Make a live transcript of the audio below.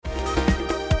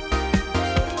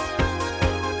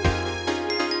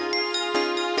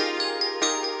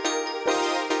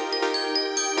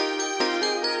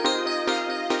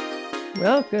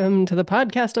Welcome to the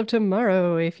podcast of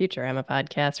tomorrow, a Futurama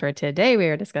podcast where today we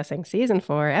are discussing season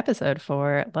 4, episode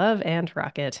 4, Love and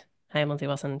Rocket. I'm Lindsay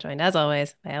Wilson, joined as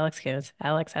always by Alex Coons.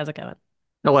 Alex, how's it going?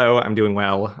 Hello, I'm doing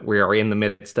well. We are in the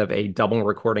midst of a double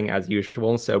recording as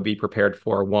usual, so be prepared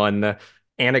for one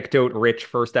anecdote-rich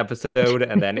first episode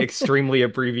and then extremely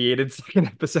abbreviated second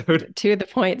episode. To the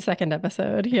point, second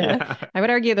episode. Yeah. Yeah. I would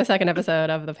argue the second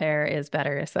episode of the pair is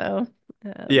better. So,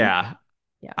 um, Yeah.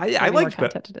 yeah, I, I maybe more liked but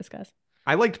content to discuss.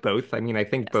 I liked both. I mean, I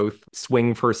think Yes. both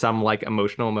swing for some like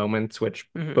emotional moments, which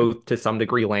Hmm. both to some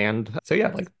degree land. So yeah,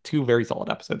 Yes. like two very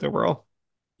solid episodes overall.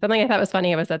 Something I thought was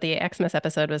funny was that the Xmas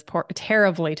episode was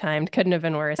terribly timed, couldn't have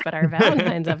been worse, but our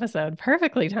Valentine's episode,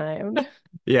 perfectly timed.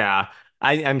 Yeah.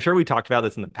 I'm sure we talked about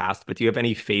this in the past, but do you have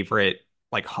any favorite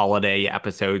like holiday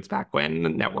episodes back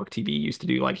when network TV used to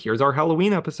do like here's our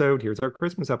Halloween episode, here's our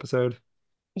Christmas episode?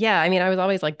 Yeah, I mean, I was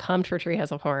always like pumped for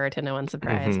Treehouse of Horror to no one's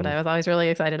surprise, but Hmm. I was always really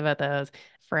excited about those.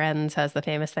 Friends has the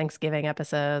famous Thanksgiving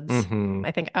episodes. Hmm.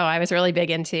 I was really big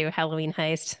into Halloween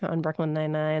Heist on Brooklyn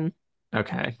Nine-Nine.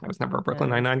 Okay. I was never a Brooklyn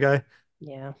Um, Nine-Nine guy.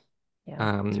 yeah,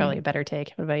 yeah, it's probably a Um, better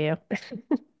take. What about you?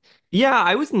 yeah,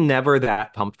 I was never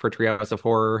that pumped for Treehouse of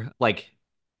Horror. Like,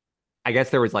 I guess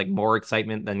there was like more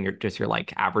excitement than your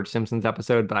like average Simpsons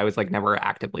episode, but I was like never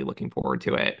actively looking forward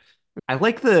to it. I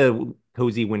like the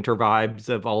cozy winter vibes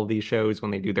of all of these shows when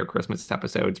they do their Christmas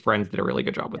episodes. Friends did a really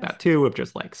good job with Yes. that too, of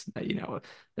just like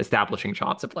establishing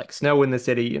shots of like snow in the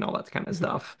city and all that kind of Mhm.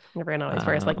 stuff. Everyone always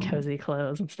wears like cozy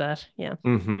clothes and stuff. Yeah,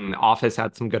 Office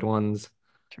had some good ones.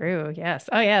 true. Yes.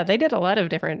 Oh, yeah, they did a lot of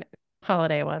different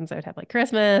holiday ones. They would have like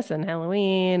Christmas and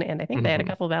Halloween, and I think they had a Hmm.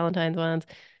 couple Valentine's ones.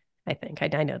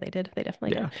 I know they did. They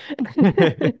definitely Yeah.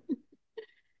 did.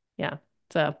 Yeah.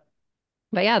 So,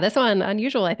 but yeah, this one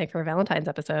unusual, I think, for a Valentine's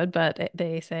episode, but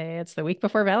they say it's the week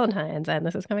before Valentine's, and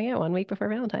this is coming out 1 week before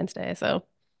Valentine's Day. So,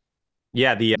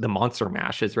 Yeah, the Monster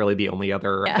Mash is really the only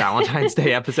other yeah. Valentine's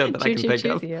Day episode that I Choo can choo think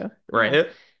choose of. you. Yeah. Right?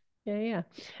 Yeah, yeah.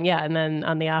 Yeah, and then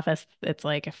on The Office, it's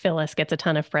like Phyllis gets a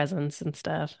ton of presents and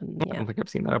stuff, and I yeah. don't think I've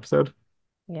seen that episode.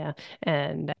 Yeah.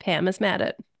 And Pam is mad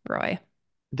at Roy.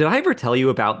 Did I ever tell you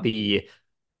about the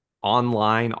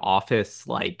online office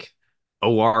like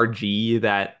ORG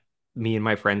that me and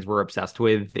my friends were obsessed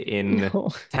with in No.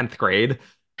 10th grade?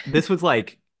 This was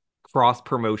like cross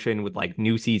promotion with like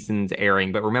new seasons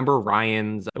airing. But remember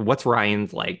what's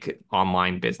Ryan's like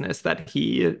online business that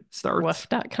he starts?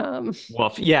 Woof.com.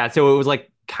 Woof. Yeah, so it was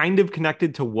like kind of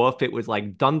connected to Woof. It was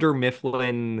like Dunder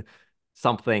Mifflin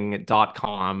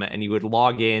something.com, and you would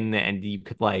log in and you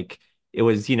could like it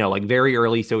was, like very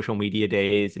early social media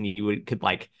days, and you could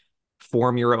like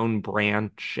form your own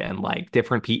branch and like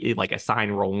different people like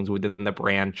assign roles within the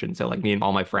branch. And so like me and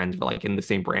all my friends were like in the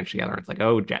same branch together. It's like,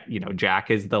 oh, Jack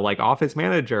is the like office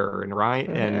manager and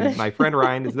Ryan and my friend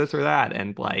Ryan is this or that.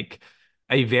 And like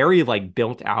a very like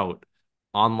built out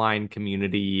online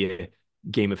community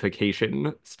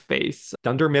gamification space.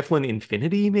 Dunder Mifflin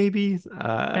Infinity, maybe?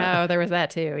 Oh, there was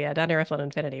that too. Yeah, Dunder Mifflin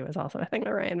Infinity was also a thing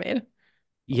that Ryan made.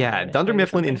 Yeah, Online Dunder issuing or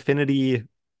Mifflin something. Infinity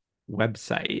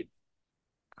website.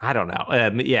 I don't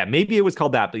know. Yeah, maybe it was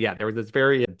called that, but yeah, there was this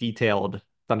very detailed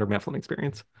Dunder Mifflin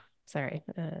experience. Sorry.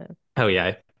 Oh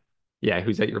yeah, yeah.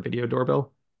 Who's at your video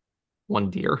doorbell? One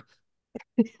deer.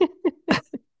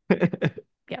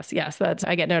 Yes, yes, that's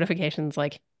I get notifications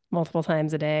like multiple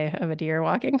times a day of a deer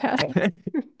walking past the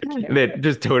And it camera.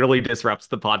 just totally disrupts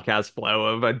the podcast flow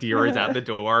of a deer is at the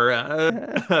door.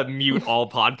 Mute all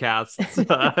podcasts.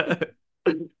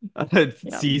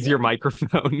 Yeah, Seize yeah. your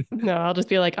microphone. No, I'll just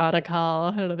be like on a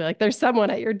call. It'll be like, there's someone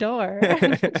at your door.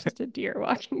 It's just a deer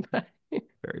walking by.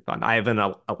 Very fun. I have an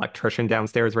electrician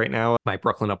downstairs right now. My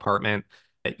Brooklyn apartment.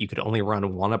 You could only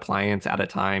run one appliance at a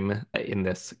time in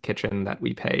this kitchen that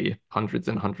we pay hundreds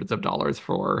and hundreds of dollars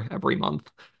for every month.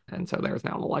 And so there's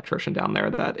now an electrician down there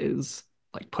that is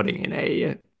like putting in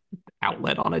a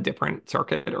outlet on a different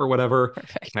circuit or whatever.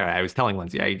 Perfect. I was telling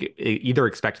Lindsay, I either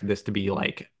expected this to be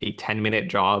like a 10-minute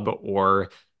job or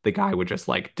the guy would just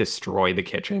like destroy the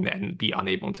kitchen and be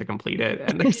unable to complete it.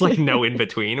 And there's like no in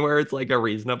between where it's like a Yeah, there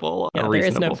is no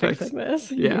reasonable fix. fixing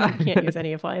this. You Yeah. can't use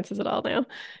any appliances at all now.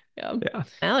 Yeah. Yeah.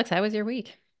 Alex, how was your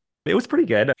week? It was pretty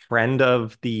good. A friend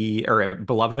of the or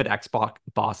beloved Xbox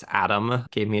boss Adam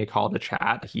gave me a call to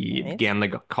chat. He Nice. began the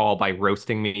call by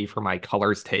roasting me for my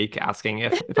colors take, asking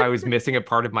if I was missing a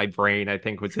part of my brain, I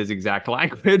think was his exact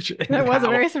language, and That was a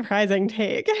how very surprising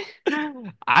take.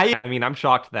 I mean, I'm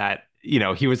shocked that,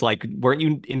 he was like, weren't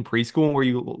you in preschool where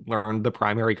you learned the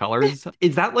primary colors?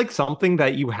 Is that like something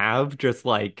that you have just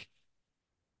like,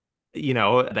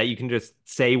 that you can just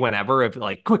say whenever if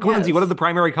like, quick, Lindsay, what are Yes. the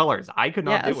primary colors? I could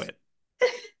not do Yes. it.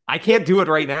 I can't do it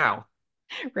right now.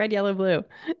 Red, yellow, blue.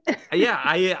 Yeah,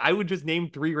 I would just name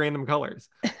three random colors.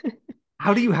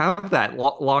 How do you have that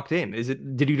locked in?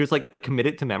 Did you just like commit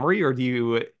it to memory, or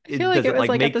I feel like does it it was like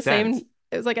like at make the sense? same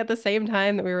it was like at the same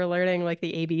time that we were learning like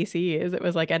the ABCs. It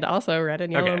was like and also red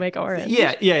and yellow Okay. make Yeah,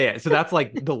 orange. yeah, yeah. So that's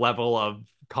like the level of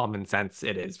common sense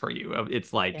it is for you.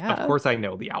 It's like, of Yeah, course I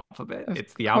know the alphabet. of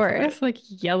It's the alphabet. course. Like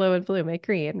yellow and blue make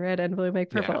green, red and blue make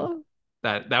Yeah. purple.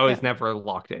 That Yeah, was never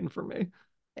locked in for me.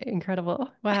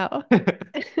 incredible. Wow.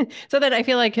 So then I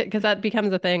feel like because that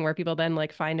becomes a thing where people then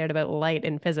like find out about light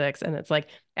in physics and it's like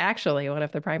actually one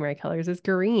of the primary colors is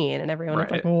green and everyone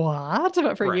is like Right. what?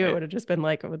 But for you it Right. would have just been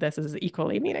like, oh, this is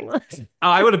equally meaningless. Oh,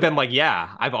 I would have been like,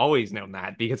 yeah, I've always known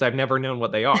that because I've never known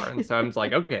what they are. And so I'm just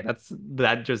like, okay,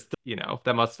 that just,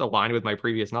 that must align with my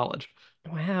previous knowledge.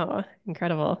 Wow,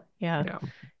 incredible. Yeah. Yeah.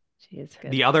 Jeez,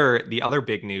 good. The other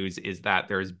big news is that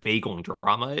there's bagel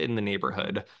drama in the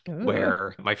neighborhood Ooh.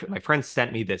 where my friend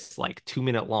sent me this like 2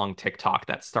 minute long TikTok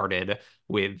that started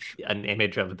with an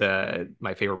image of the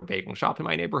my favorite bagel shop in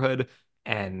my neighborhood.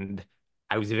 And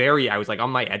I was like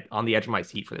on the edge of my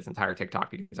seat for this entire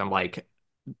TikTok because I'm like,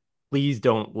 please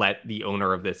don't let the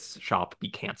owner of this shop be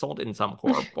canceled in some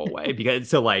horrible way. Because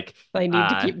so like I need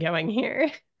to uh keep going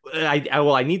here.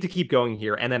 I need to keep going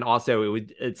here. And then also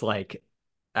it's like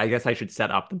I guess I should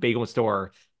set up the bagel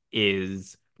store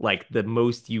is like the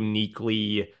most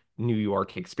uniquely New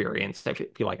York experience I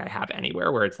feel like I have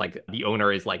anywhere where it's like the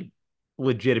owner is like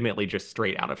legitimately just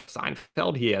straight out of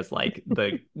Seinfeld. He has like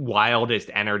the wildest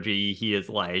energy. He is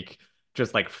like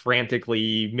just like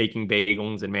frantically making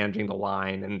bagels and managing the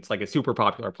line. And it's like a super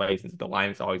popular place. And the line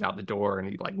is always out the door and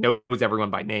he like knows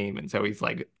everyone by name. And so he's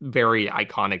like very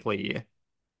iconically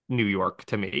New York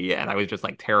to me, and I was just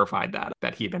like terrified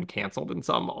that he had been canceled in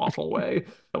some awful way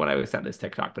when I was sent this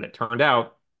TikTok. But it turned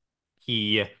out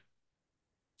he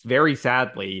very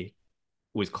sadly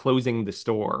was closing the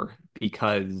store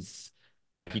because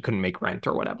he couldn't make rent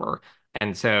or whatever.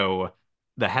 And so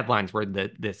the headlines were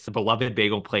that this beloved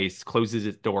bagel place closes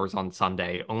its doors on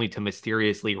Sunday, only to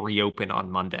mysteriously reopen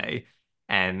on Monday.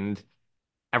 And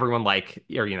everyone like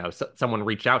or someone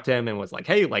reached out to him and was like,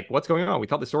 hey, like what's going on, we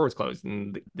thought the store was closed.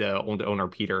 And the old owner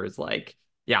Peter is like,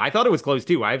 yeah, I thought it was closed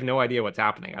too. I have no idea what's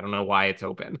happening. I don't know why it's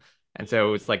open. And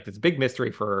so it's like this big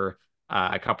mystery for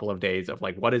a couple of days of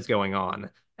like what is going on.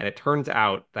 And it turns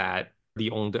out that the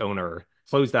old owner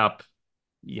closed up,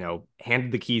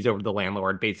 handed the keys over to the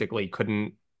landlord, basically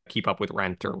couldn't keep up with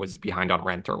rent or was behind on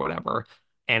rent or whatever.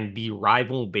 And the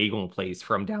rival bagel place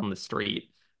from down the street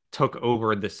took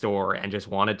over the store and just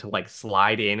wanted to like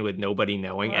slide in with nobody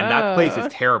knowing. And that place is Whoa.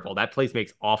 terrible. That place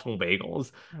makes awful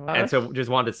bagels. And Whoa. so just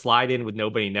wanted to slide in with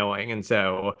nobody knowing. And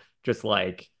so just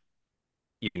like,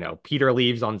 Peter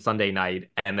leaves on Sunday night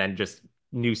and then just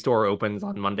new store opens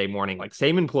on Monday morning, like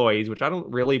same employees, which I don't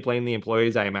really blame the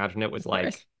employees. I imagine it was Of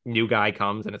course. like new guy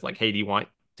comes and it's like, hey, do you want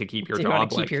to keep your Do you want to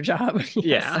job? keep your Like, job? Yes.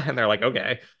 yeah. And they're like,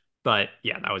 okay. But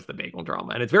yeah, that was the bagel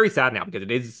drama. And it's very sad now because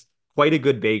it is quite a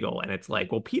good bagel. And it's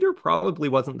like, well, Peter probably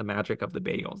wasn't the magic of the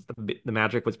bagels. The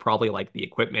magic was probably like the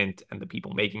equipment and the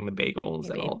people making the bagels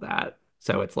and Maybe. all that.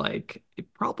 So it's like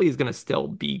it probably is gonna still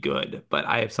be good, but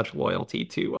I have such loyalty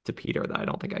to Peter that I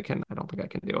don't think I can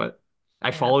do it. I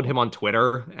Yeah. followed him on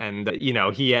Twitter, and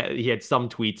he had some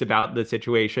tweets about the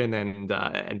situation,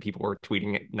 and people were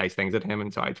tweeting nice things at him,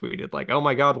 and so I tweeted like, "Oh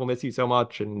my God, we'll miss you so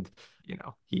much," and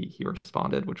he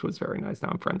responded, which was very nice. Now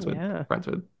I'm friends with Yeah. friends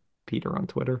with Peter on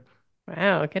Twitter.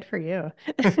 Wow, good for you.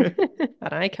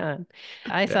 An icon.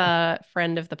 I Yeah. saw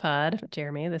friend of the pod,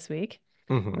 Jeremy, this week.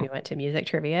 We Hmm. went to music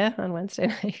trivia on Wednesday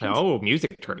night. Oh,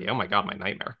 music trivia. Oh my God, my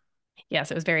nightmare.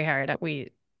 Yes, it was very hard.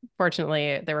 We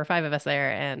fortunately there were five of us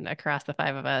there, and across the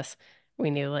five of us, we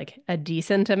knew like a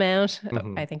decent amount.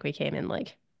 Hmm. I think we came in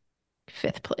like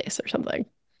fifth place or something.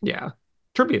 Yeah.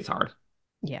 Trivia's hard.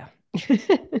 Yeah.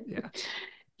 Yeah.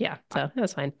 Yeah, I- so that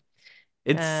was fine.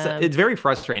 it's very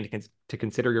frustrating to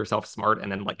consider yourself smart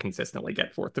and then like consistently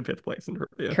get fourth to fifth place in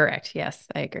trivia. Correct. Yes,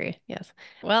 I agree. Yes.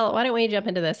 Well, why don't we jump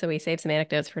into this so we save some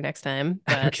anecdotes for next time?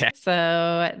 But Okay.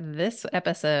 so this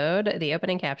episode, the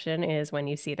opening caption is when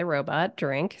you see the robot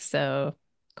drink. So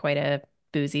quite a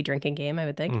boozy drinking game, I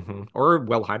would think. Or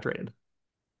well hydrated.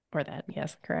 Or that.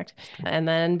 Yes, correct. That's true. And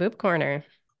then Boop Corner.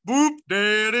 Boop,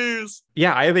 there it is.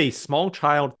 Yeah, I have a small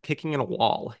child kicking in a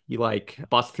wall. He like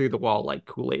busts through the wall like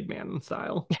Kool-Aid Man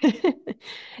style.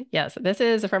 Yes, this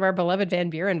is from our beloved Van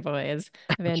Buren boys,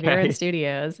 Van Buren Okay.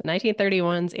 Studios,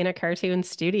 1931's In a Cartoon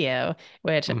Studio,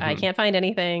 which I Hmm. can't find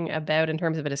anything about in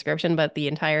terms of a description, but the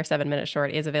entire 7 minute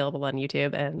short is available on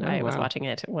YouTube. And Oh I was wow. watching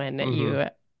it when Hmm. you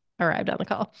arrived on the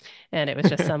call. And it was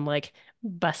just some like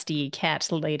busty cat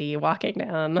lady walking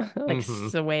down, like Hmm.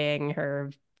 swaying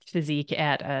her physique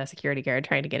at a security guard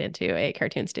trying to get into a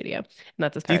cartoon studio. And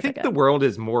that's as Do far you as I think the got. world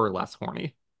is more or less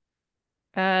horny?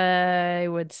 I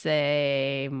would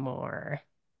say more.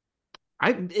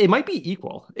 It might be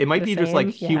equal. It might The be just like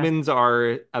same? Yeah. humans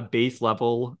are a base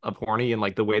level of horny, and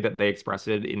like the way that they expressed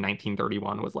it in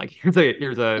 1931 was like here's a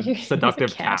Here's a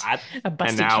seductive cat, cat, a and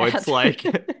busty now it's cat. like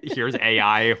here's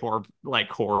AI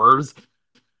horrors.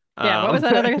 Yeah, what was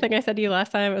Um that other thing I said to you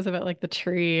last time? It was about like the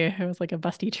tree. It was like a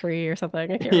busty tree or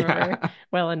something. I can't remember. yeah.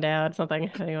 Well endowed, something.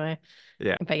 Anyway.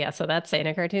 Yeah. But yeah, so that's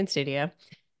Santa Cartoon Studio.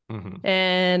 Hmm.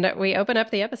 And we open up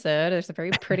the episode. There's a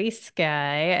very pretty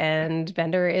sky, and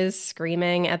Bender is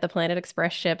screaming at the Planet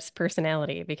Express ship's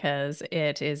personality because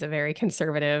it is a very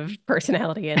conservative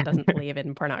personality and doesn't believe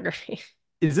in pornography.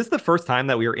 Is this the first time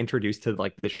that we were introduced to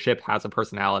like the ship has a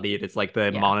personality? It's like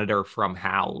the Yeah. monitor from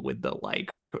HAL with the like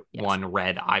Yes. one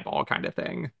red eyeball kind of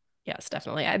thing. Yes,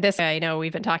 definitely. I know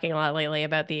we've been talking a lot lately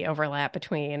about the overlap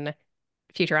between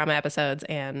Futurama episodes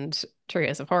and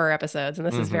Trios of Horror episodes, and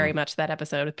this is Hmm. very much that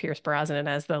episode with Pierce Brosnan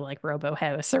as the like Robo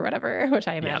House or whatever, which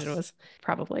I imagine Yes. was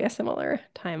probably a similar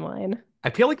timeline. I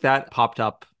feel like that popped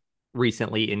up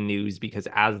recently in news because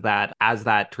as that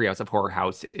Treehouse of Horror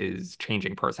House is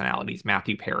changing personalities,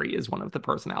 Matthew Perry is one of the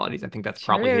personalities. I think that's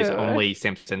probably his True. only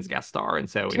Simpsons guest star. And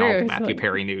so in all the True. So, Matthew like,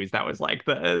 Perry news, that was like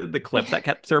the clip that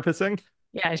kept surfacing.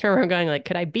 yeah, I just remember him going like,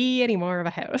 "Could I be any more of a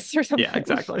house or Yeah, something?"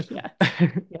 exactly. Yeah,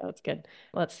 yeah, that's good.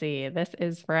 Let's see. This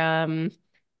is from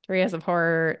Trios of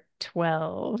Horror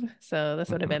 12. So this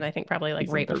would have been, Mhm. I think, probably like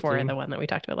Season right before the 13. one that we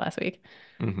talked about last week.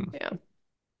 Hmm. Yeah.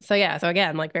 So yeah. So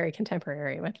again, like very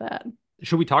contemporary with that.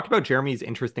 Should we talk about Jeremy's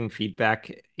interesting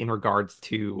feedback in regards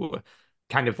to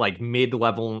kind of like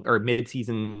mid-level or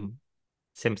mid-season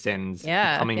Simpsons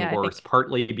Yeah. becoming Yeah. I worse, think.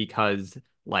 partly because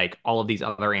like all of these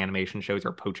other animation shows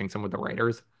are poaching some of the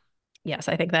writers? Yes,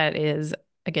 I think that is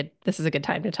this is a good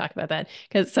time to talk about that.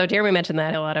 Because so Jeremy mentioned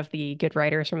that a lot of the good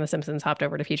writers from The Simpsons hopped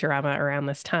over to Futurama around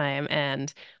this time.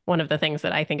 And one of the things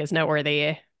that I think is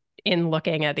noteworthy in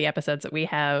looking at the episodes that we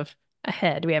have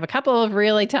ahead, we have a couple of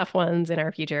really tough ones in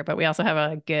our future, but we also have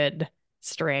a good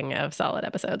string of solid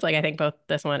episodes. Like I think both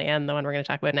this one and the one we're going to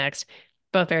talk about next,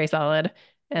 both very solid.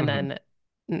 And Hmm.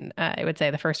 then I would say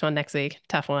the first one next week,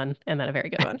 tough one, and then a very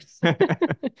good one.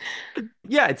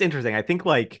 Yeah, it's interesting. I think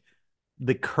like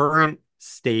the current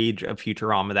stage of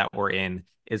Futurama that we're in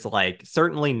is like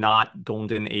certainly not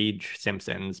Golden Age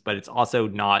Simpsons, but it's also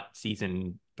not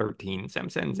season 13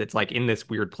 Simpsons. It's like in this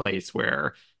weird place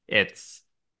where it's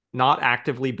not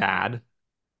actively bad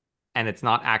and it's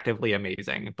not actively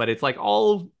amazing, but it's like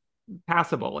all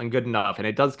passable and good enough. And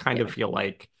it does kind of Yeah. feel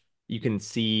like you can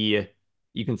see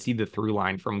you can see the through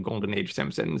line from Golden Age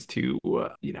Simpsons to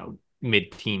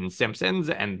mid-teen Simpsons,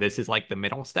 and this is like the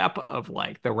middle step of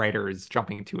like the writers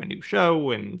jumping to a new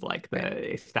show and like Right.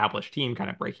 the established team kind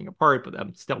of breaking apart, but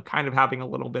them still kind of having a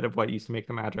little bit of what used to make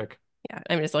the magic. Yeah.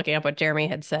 I'm just looking up what Jeremy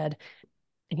had said,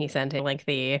 and he sent a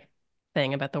lengthy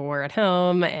thing about the war at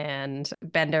home and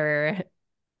Bender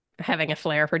having a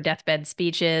flair for deathbed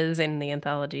speeches in the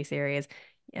anthology series.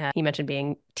 He mentioned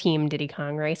being Team Diddy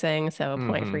Kong Racing, so a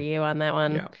point for Hmm. you on that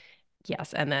one. Yeah.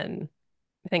 Yes, and then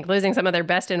I think losing some of their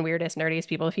best and weirdest, nerdiest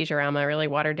people to Futurama really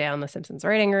watered down the Simpsons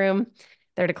writing room.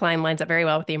 Their decline lines up very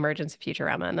well with the emergence of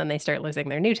Futurama, and then they start losing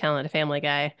their new talent, a Family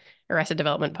Guy. Arrested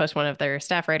Development post one of their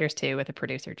staff writers too with a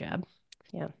producer job.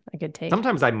 Yeah, a good take.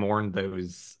 Sometimes I mourn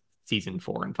those season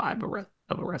 4 and 5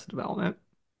 of Arrested Development.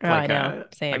 Oh, It's I like know.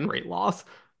 a Same. great loss.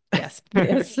 Yes,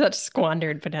 it's such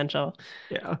squandered potential.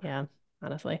 Yeah. Yeah,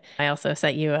 honestly. I also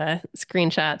sent you a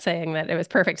screenshot saying that it was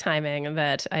perfect timing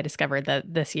that I discovered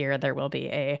that this year there will be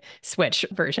a Switch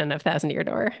version of Thousand Year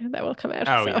Door that will come out.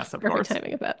 Oh, So yes, of perfect course.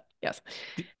 timing of that. Yes.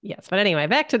 Yes. But anyway,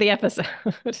 back to the episode.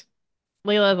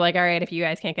 Leela's like, all right, if you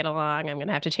guys can't get along, I'm going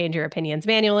to have to change your opinions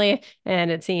manually. And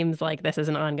it seems like this is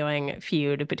an ongoing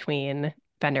feud between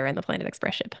Bender and the Planet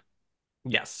Express ship.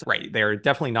 Yes, right. They're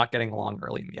definitely not getting along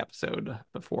early in the episode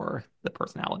before the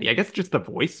personality. I guess just the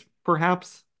voice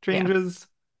perhaps Yeah. changes.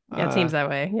 Yeah, it seems Uh, that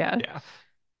way. Yeah. yeah.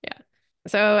 Yeah.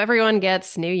 So everyone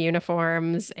gets new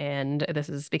uniforms, and this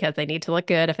is because they need to look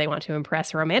good if they want to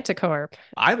impress Romanticorp.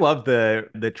 I love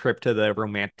the trip to the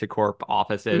Romanticorp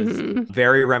offices. Hmm.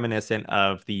 Very reminiscent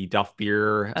of the Duff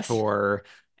Beer Us. tour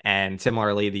and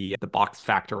similarly the Box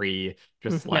Factory,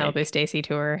 just Malibu like Stacy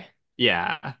tour.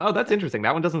 yeah. Oh, that's interesting.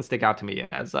 That one doesn't stick out to me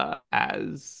as a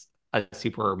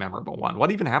super memorable one.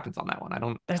 What even happens on that one?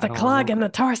 There's I a don't clog in remember the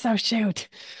it. torso chute.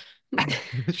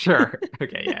 Sure.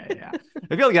 Okay. Yeah. Yeah. Yeah.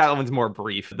 I feel like that one's more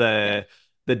brief. Yeah.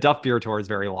 The Duff Beer tour is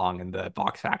very long, and the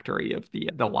Box Factory of the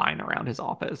line around his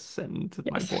office and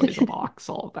my Yes. boy is a box,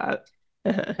 all of that.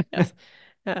 Yes.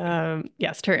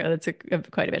 Yes, true. That's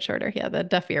quite a bit shorter. Yeah, the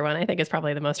Duffier one I think is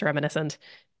probably the most reminiscent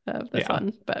of this Yeah.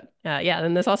 one. But yeah,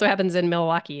 and this also happens in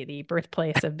Milwaukee, the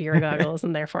birthplace of beer goggles,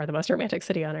 and therefore the most romantic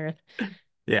city on earth.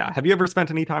 Yeah. Have you ever spent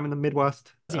any time in the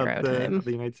Midwest of Zero the time.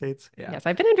 United States? Yeah. Yes,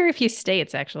 I've been in very few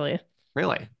states actually. I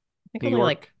Really? think New only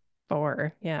like York?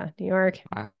 four. Yeah, New York,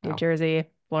 New Wow. Jersey,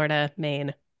 Florida,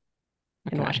 Maine,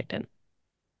 and Okay. Washington.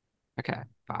 Okay.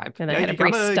 Five. And then Yeah, I had a you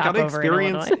brief gotta stopover in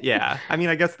experience. Illinois. Yeah. I mean,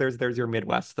 I guess there's your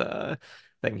Midwest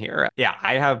thing here. Yeah,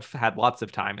 I have had lots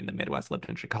of time in the Midwest, lived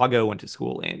in Chicago, went to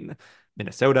school in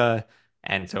Minnesota,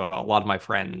 and so a lot of my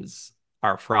friends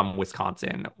are from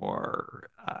Wisconsin or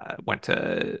went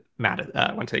to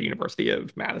University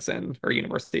of Madison or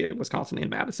University of Wisconsin in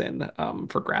Madison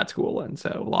for grad school, and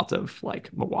so lots of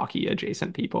like Milwaukee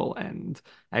adjacent people. And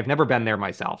I've never been there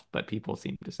myself, but people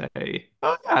seem to say,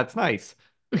 "Oh yeah, it's nice."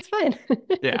 It's fine.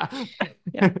 Yeah.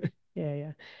 Yeah. Yeah,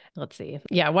 yeah. Let's see.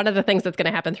 Yeah, one of the things that's going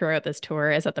to happen throughout this tour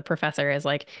is that the professor is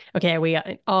like, okay, we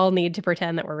all need to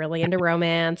pretend that we're really into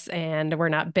romance and we're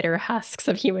not bitter husks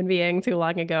of human beings who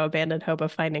long ago abandoned hope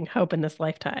of finding hope in this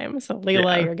lifetime. So,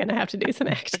 Leela, Yeah. you're going to have to do some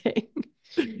acting.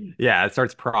 Yeah, it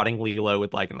starts prodding Lilo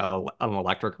with like an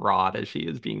electric rod as she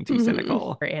is being too hmm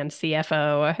cynical. And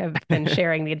CFO have been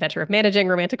sharing the adventure of managing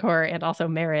Romanticore and also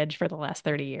marriage for the last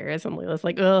 30 years. And Leela's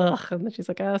like, ugh. And then she's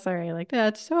like, oh, sorry. Like,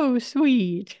 that's so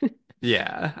sweet.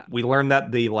 Yeah, we learned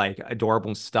that the like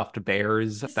adorable stuffed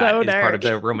bears that So is part of dark.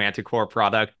 the romantic core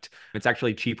product. It's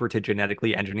actually cheaper to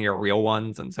genetically engineer real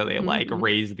ones, and so they like hmm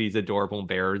raise these adorable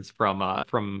bears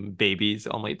from babies,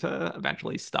 only to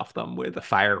eventually stuff them with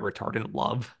fire retardant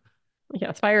love.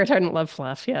 Yes, fire retardant love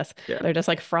fluff. Yes. Yeah. They're just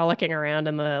like frolicking around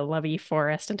in the lovey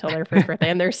forest until their first birthday.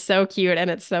 And they're so cute and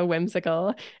it's so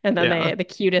whimsical. And then Yeah. the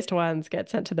cutest ones get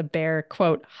sent to the bear,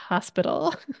 quote,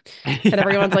 hospital. And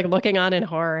everyone's Yeah. like looking on in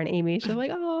horror. And Amy's just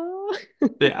like, oh.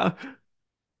 Yeah.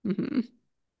 hmm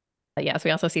Yes,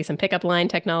 we also see some pickup line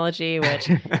technology,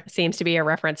 which seems to be a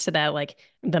reference to that, like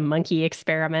the monkey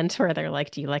experiment where they're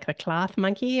like, do you like the cloth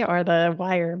monkey or the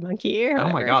wire monkey or Oh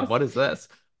my whatever? God, what is this?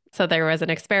 So there was an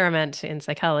experiment in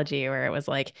psychology where it was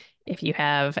like if you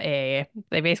have they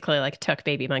basically like took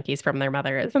baby monkeys from their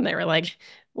mothers and they were like,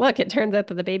 look, it turns out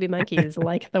that the baby monkeys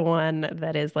like the one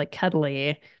that is like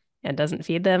cuddly and doesn't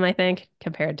feed them, I think,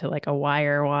 compared to like a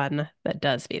wire one that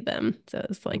does feed them. So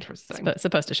it's like Interesting.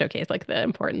 supposed to showcase like the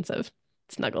importance of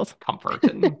snuggles. Comfort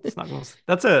and snuggles.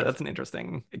 Yes. That's an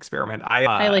interesting experiment.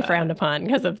 Highly frowned upon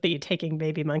because of the taking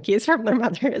baby monkeys from their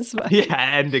mothers, but Yeah,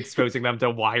 and exposing them to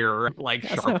wire like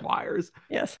yeah, so sharp wires.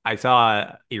 yes. I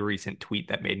saw a recent tweet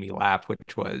that made me laugh,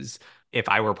 which was if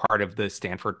I were part of the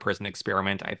Stanford prison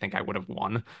experiment, I think I would have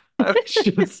won. Which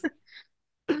was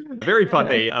very Uh,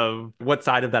 funny. Of what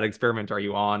side of that experiment are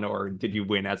you on, or did you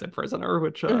win as a prisoner?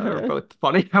 Which are uh-huh. both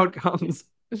funny outcomes.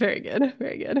 Very good.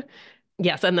 Very good.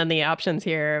 Yes, and then the options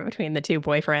here between the two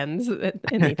boyfriends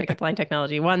in the pickup line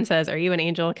technology. One says, "Are you an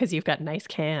angel because you've got nice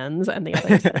cans?" And the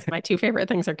other says, "My two favorite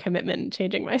things are commitment and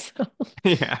changing myself."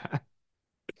 Yeah.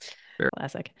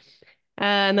 Classic.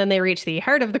 And then they reach the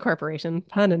heart of the corporation,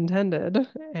 pun intended,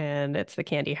 and it's the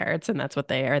candy hearts, and that's what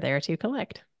they are there to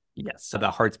collect. Yes. So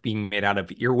the heart's being made out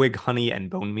of earwig honey and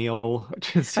bone meal,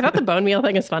 which is I thought the bone meal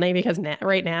thing is funny because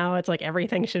right now it's like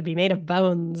everything should be made of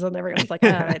bones, and everyone's like,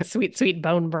 "Ah, it's sweet, sweet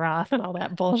bone broth and all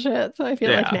that bullshit." So I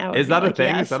feel like yeah. now it would Is be that a like,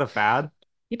 thing? Is that yes. a fad?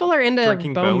 People are into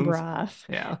Drinking bone bones? broth.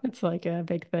 Yeah. It's like a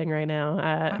big thing right now.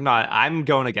 I'm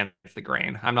going against the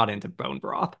grain. I'm not into bone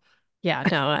broth. Yeah,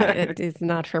 no, it's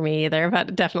not for me either,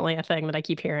 but definitely a thing that I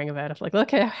keep hearing about of like,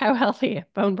 look at how healthy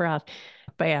bone broth.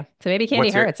 But yeah, so maybe candy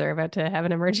What's your hearts are about to have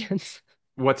an emergence.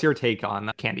 what's your take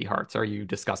on candy hearts? Are you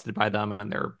disgusted by them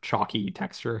and their chalky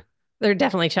texture? They're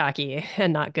definitely chalky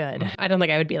and not good. Mm. I don't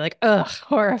think I would be like, ugh,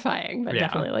 horrifying, but Yeah.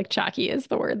 definitely like chalky is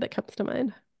the word that comes to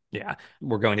mind. Yeah.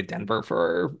 We're going to Denver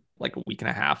for like a week and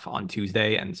a half on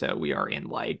Tuesday. And so we are in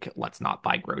like, let's not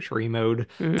buy grocery mode.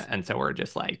 Mm. And so we're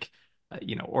just like,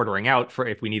 ordering out for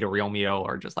if we need a real meal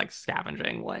or just like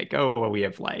scavenging, like, oh, well, we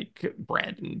have like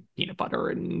bread and peanut butter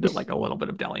and like a little bit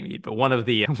of deli meat. But one of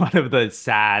the one of the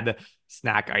sad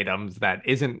snack items that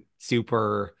isn't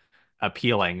super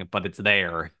appealing, but it's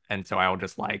there. And so I'll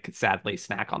just like sadly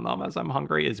snack on them as I'm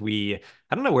hungry.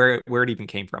 I don't know where it even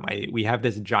came from. We have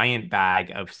this giant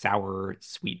bag of sour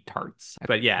sweet tarts.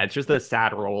 But yeah, it's just a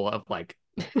sad roll of like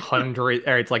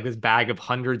it's like this bag of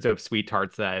hundreds of sweet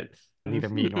tarts that neither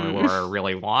me nor Mm. Laura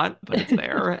really want, but it's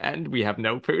there, and we have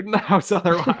no food in the house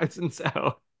otherwise. And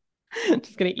so,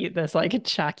 Just gonna eat this like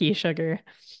chalky sugar.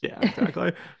 yeah,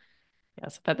 exactly.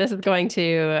 Yes, but this is going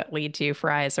to lead to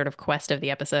Fry's sort of quest of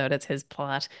the episode. It's his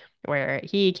plot where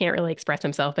he can't really express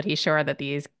himself, but he's sure that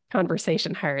these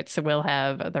conversation hearts will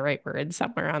have the right words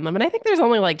somewhere on them. And I think there's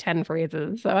only like 10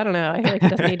 phrases. So I don't know. I feel like he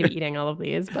doesn't need to be eating all of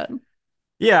these, but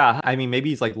Yeah, I mean, maybe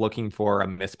he's like looking for a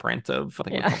misprint of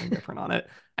something with yeah. something different on it.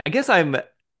 I guess I'm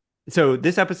so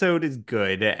this episode is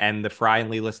good, and the Fry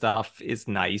and Leela stuff is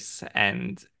nice,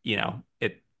 and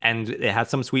it has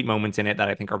some sweet moments in it that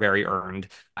I think are very earned.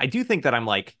 I do think that I'm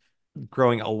like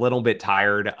growing a little bit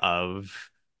tired of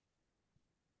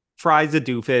Fry's a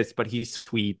doofus, but he's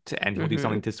sweet, and he'll do Hmm.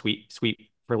 something to sweet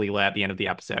for Leela at the end of the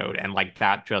episode, and like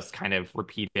that just kind of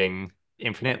repeating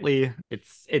infinitely.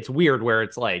 It's weird where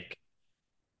it's like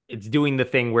it's doing the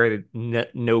thing where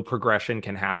no progression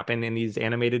can happen in these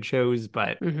animated shows,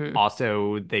 but Hmm.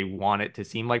 also they want it to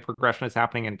seem like progression is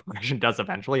happening and progression does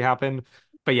eventually happen.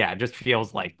 But yeah, it just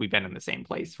feels like we've been in the same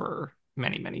place for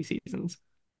many, many seasons.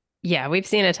 Yeah, we've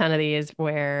seen a ton of these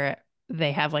where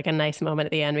they have like a nice moment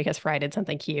at the end because Fry did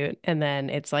something cute. And then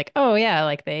it's like, oh, yeah,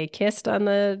 like they kissed on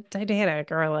the Titanic,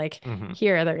 or like Hmm.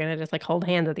 here they're going to just like hold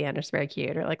hands at the end, which is very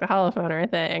cute, or like the holophone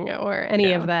thing, or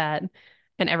any of Yeah. that.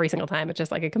 And every single time it's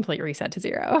just like a complete reset to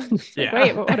zero. It's like, wait,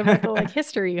 Yeah. but what about the like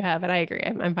history you have? And I agree.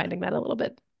 I'm finding that a little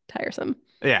bit tiresome.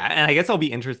 Yeah, and I guess I'll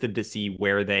be interested to see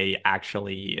where they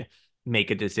actually make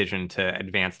a decision to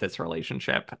advance this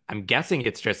relationship. I'm guessing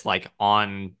it's just like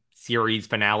on series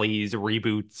finales,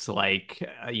 reboots, like,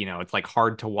 it's like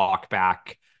hard to walk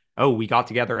back. Oh, we got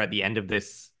together at the end of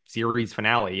this series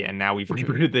finale and now we've Hmm.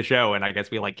 rebooted the show and I guess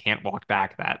we like can't walk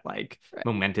back that like Right.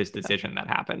 momentous decision that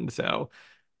happened. So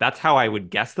that's how I would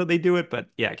guess that they do it, but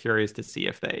yeah, curious to see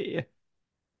if they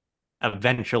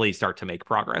eventually start to make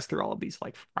progress through all of these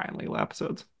like finally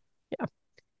episodes. Yeah.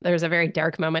 There's a very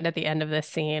dark moment at the end of this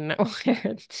scene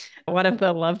where one of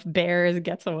the love bears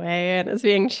gets away and is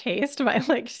being chased by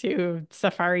like two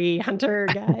safari hunter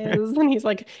guys. And he's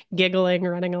like giggling,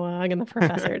 running along, and the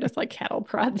professor just like cattle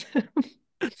prods him.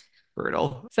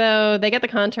 Brutal. So they get the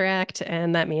contract,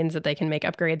 and that means that they can make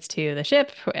upgrades to the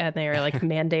ship. And they are like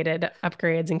mandated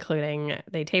upgrades, including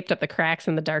they taped up the cracks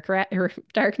in the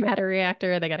dark matter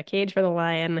reactor. They got a cage for the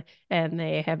lion, and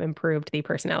they have improved the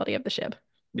personality of the ship.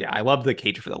 Yeah, I love the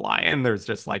cage for the lion. There's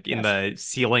just like in Yes. the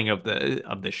ceiling of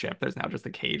the ship, there's now just a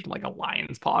cage, like a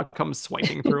lion's paw comes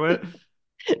swiping through it.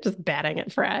 Just batting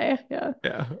at Fry. Yeah.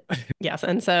 Yeah. Yes.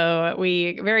 And so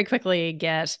we very quickly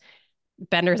get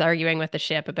Bender's arguing with the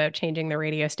ship about changing the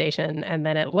radio station. And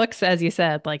then it looks, as you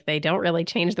said, like they don't really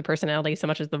change the personality so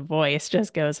much as the voice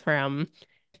just goes from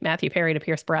Matthew Perry to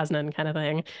Pierce Brosnan kind of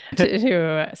thing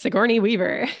to Sigourney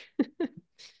Weaver.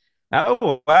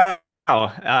 Oh wow.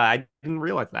 I didn't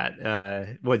realize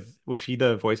that. Was she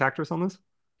the voice actress on this?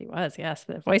 She was, yes,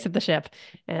 the voice of the ship.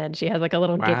 And she has like a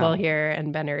little giggle Wow. here.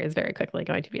 And Bender is very quickly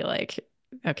going to be like,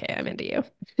 okay, I'm into you.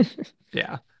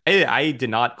 Yeah. I did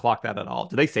not clock that at all.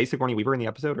 Did they say Sigourney Weaver in the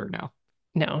episode or no?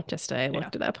 No, just I Yeah.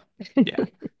 looked it up. Yeah.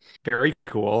 Very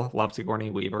cool. Love Sigourney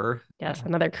Weaver. Yes,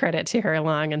 another credit to her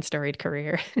long and storied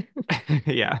career.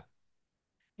 Yeah.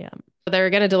 Yeah. They're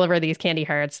going to deliver these candy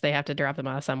hearts. They have to drop them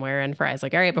off somewhere. And Fry's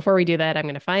like, all right, before we do that, I'm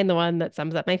going to find the one that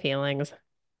sums up my feelings.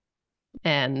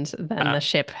 And then Uh, the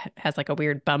ship has like a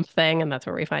weird bump thing. And that's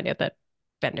where we find out that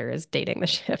Bender is dating the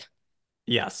ship.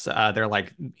 yes. They're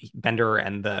like Bender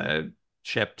and the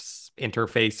ship's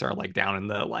interface are like down in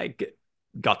the like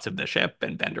guts of the ship,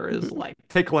 and Bender is Mhm. like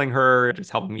tickling her,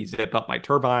 just helping me zip up my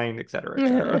turbine, et cetera, et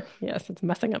cetera. Yes, it's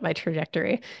messing up my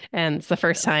trajectory. And it's the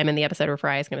first Yes. time in the episode where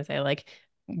Fry is going to say, like,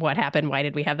 what happened? Why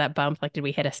did we have that bump? Like, did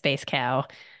we hit a space cow?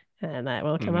 And that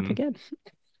will come up Hmm. again.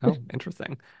 Oh,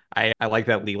 interesting. I like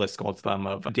that Leela scolds them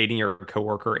of dating your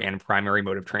coworker and primary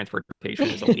mode of transportation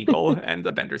is illegal, and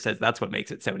the Bender says that's what makes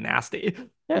it so nasty.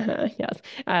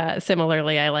 Yes.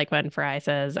 Similarly, I like when Fry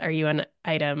says, are you an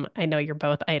item? I know you're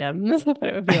both items, but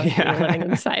it would be like me living Yeah.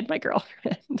 inside my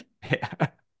girlfriend. Yeah.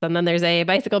 And then there's a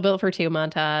bicycle built for two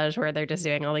montage where they're just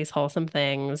doing all these wholesome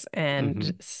things and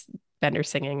Hmm. Bender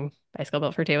singing bicycle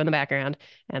built for two in the background.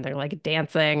 And they're like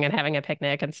dancing and having a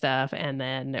picnic and stuff. And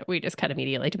then we just cut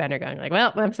immediately to Bender going like,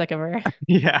 well, I'm sick of her.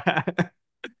 Yeah.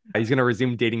 He's gonna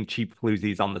resume dating cheap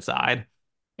floozies on the side.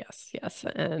 Yes, yes.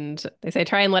 And they say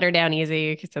try and let her down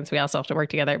easy since we also have to work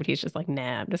together. But he's just like,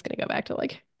 nah, I'm just gonna go back to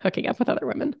like hooking up with other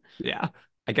women. Yeah.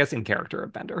 I guess in character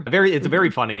of Bender. It's a very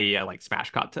Mhm. funny like smash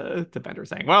cut to Bender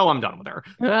saying, "Well, I'm done with her."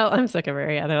 Well, I'm sick of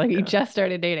her. Yeah, they're like, you Yeah. just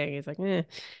started dating. He's like, eh.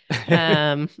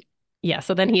 Um, yeah,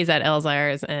 so then he's at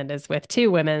Elzar's and is with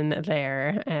two women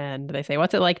there. And they say,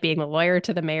 what's it like being the lawyer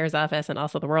to the mayor's office and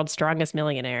also the world's strongest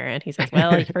millionaire? And he says,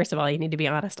 well, first of all, you need to be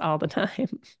honest all the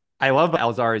time. I love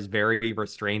Elzar is very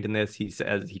restrained in this. He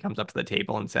comes up to the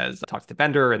table and says, talks to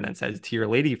Bender, and then says, "To your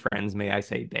lady friends, may I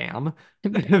say, damn?"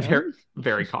 Very, Bam.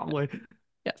 very calmly.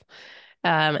 Yes.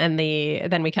 And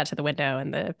then we cut to the window,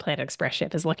 and the Planet Express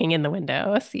ship is looking in the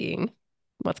window, seeing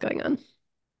what's going on.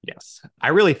 Yes. I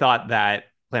really thought that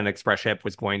Planet Express ship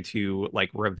was going to like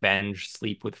revenge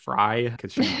sleep with Fry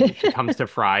because she comes to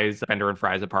Fry's Bender and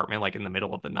Fry's apartment like in the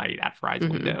middle of the night at Fry's Hmm.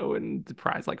 window and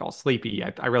Fry's like all sleepy.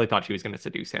 I really thought she was going to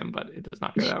seduce him, but it does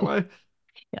not go that way.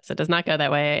 Yes, it does not go that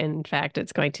way. In fact,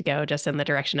 it's going to go just in the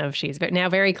direction of she's now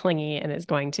very clingy and is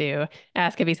going to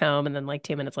ask if he's home, and then like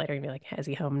 2 minutes later, and be like, "Is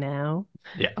he home now?"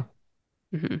 Yeah.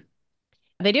 Hmm.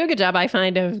 They do a good job, I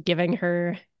find, of giving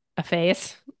her a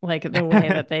face, like the way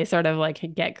that they sort of like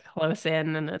get close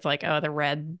in, and it's like, oh, the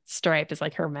red stripe is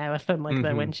like her mouth, and like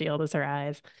the Hmm. windshield is her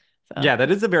eyes. So, Yeah,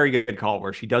 that is a very good call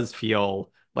where she does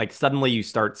feel like suddenly you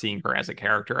start seeing her as a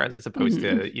character as opposed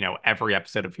mhm, to, every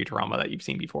episode of Futurama that you've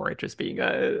seen before, it just being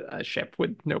a ship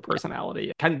with no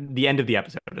personality. Kind of the end of the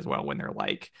episode as well, when they're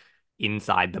like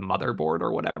inside the motherboard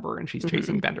or whatever, and she's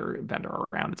chasing mhm. Bender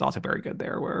around. It's also very good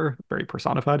there, where very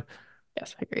personified.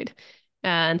 Yes, agreed.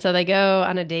 And so they go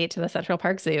on a date to the Central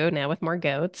Park Zoo now with more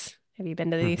goats. Have you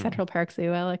been to the Hmm. Central Park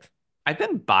Zoo, Alex? I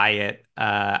didn't buy it.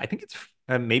 I think it's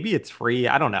maybe it's free.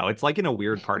 I don't know. It's like in a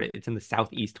weird part. It's in the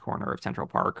southeast corner of Central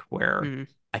Park, where Hmm.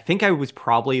 I think I was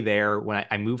probably there when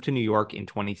I moved to New York in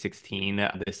 2016,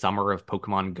 the summer of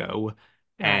Pokemon Go,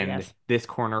 Ah, and yes. this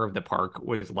corner of the park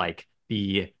was like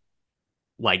the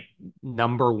like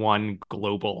number one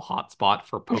global hotspot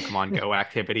for Pokemon Go I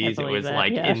activities. It believe was that.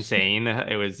 like Yeah. insane.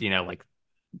 It was, like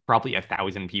probably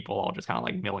 1,000 people all just kind of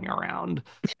like milling around.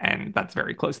 And that's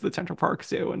very close to the Central Park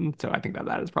Zoo. And so I think that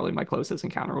that is probably my closest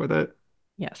encounter with it.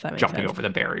 Yes, that makes Jumping sense. over the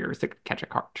barriers to catch a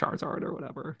Charizard or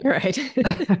whatever. Right.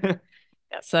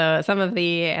 Yeah, so some of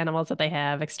the animals that they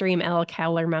have, extreme elk,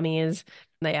 howler mummies.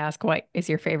 They ask, what is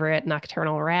your favorite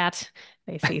nocturnal rat?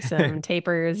 They see some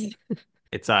tapirs.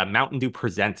 It's Mountain Dew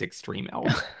Presents Extreme Elk.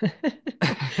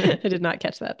 I did not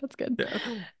catch that. That's good.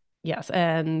 Yeah. Yes,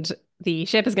 and the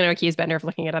ship is going to accuse Bender of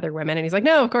looking at other women, and he's like,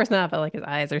 "No, of course not." But like his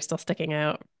eyes are still sticking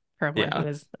out from when he Yeah.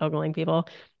 was ogling people.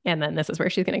 And then this is where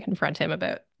she's going to confront him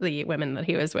about the women that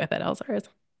he was with at Elzar's.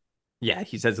 Yeah,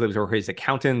 he says those were his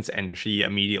accountants, and she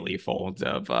immediately folds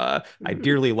of, I Mhm.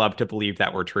 dearly love to believe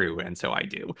that were true, and so I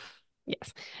do.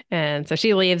 Yes. And so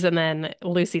she leaves, and then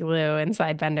Lucy Liu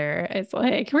inside Bender is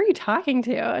like, "Who are you talking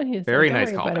to?" And he's like, Very "Don't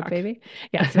nice worry about it, callback. baby."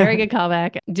 Yes, very good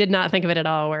callback. Did not think of it at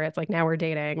all, where it's like, now we're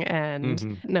dating, and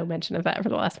Hmm. no mention of that for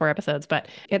the last 4 episodes. But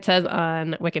it says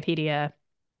on Wikipedia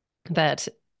that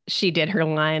she did her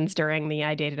lines during the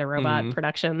I Dated a Robot Hmm.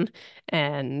 production.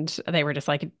 And they were just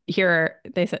like, here,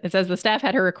 they said, it says the staff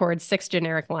had her record 6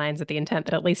 generic lines with the intent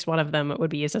that at least one of them would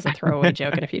be used as a throwaway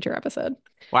joke in a future episode.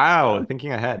 Wow, So,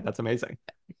 thinking ahead. That's amazing.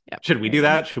 yeah, Should we very do good.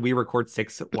 that? Should we record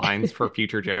 6 lines for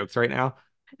future jokes right now?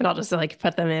 And I'll just like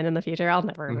put them in the future. I'll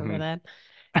never remember Hmm.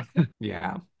 that.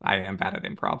 Yeah, I am bad at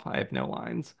improv. I have no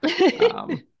lines.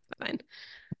 Um, It's fine.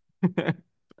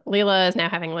 Leela is now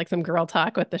having like some girl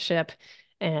talk with the ship.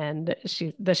 And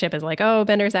the ship is like, oh,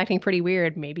 Bender's acting pretty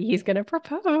weird. Maybe he's gonna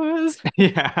propose.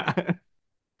 yeah,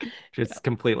 Yeah. just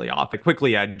completely off. But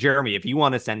quickly, Jeremy, if you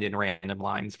want to send in random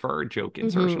lines for joke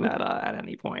insertion Hmm. at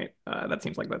any point, that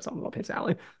seems like that's something up his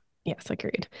alley. Yes,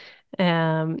 agreed.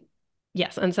 Um,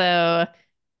 yes, and so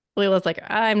Leela's like,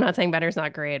 I'm not saying Bender's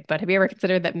not great, but have you ever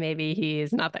considered that maybe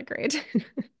he's not that great?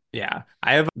 Yeah,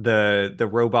 I have the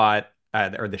robot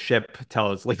or the ship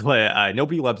tells Layla,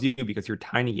 nobody loves you because you're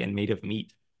tiny and made of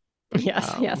meat.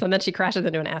 Yes, yes. Um, And then she crashes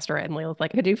into an asteroid, and Leela's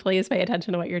like, could you please pay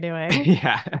attention to what you're doing?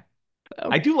 yeah. So,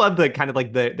 I do love the kind of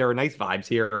like there are nice vibes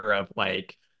here of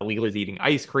like Leela's eating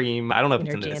ice cream. I don't know if in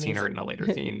it's her in this scene jammies. or in a later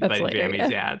scene, That's but later, jammies, yeah.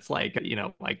 yeah, it's like,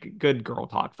 like good girl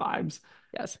talk vibes.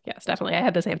 Yes, yes, definitely. I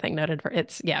had the same thing noted for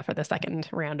it's yeah, for the second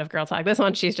round of Girl Talk. This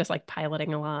one she's just like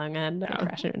piloting along and Yeah.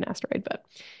 crashing into an asteroid. But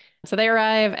so they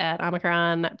arrive at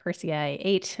Omicron Persei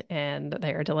 8 and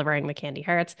they're delivering the candy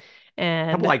hearts.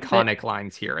 A couple And the iconic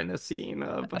lines here in this scene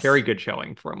of very yes, good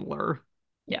showing from Lur.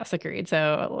 yes, agreed.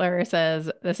 So Laura says,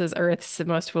 this is Earth's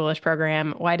most foolish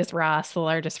program. Why does Ross, the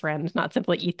largest friend, not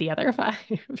simply eat the other five?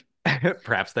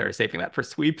 Perhaps they're saving that for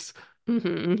sweeps.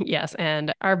 Yes,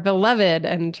 and our beloved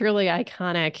and truly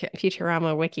iconic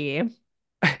Futurama wiki,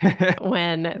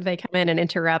 when they come in and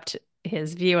interrupt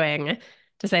his viewing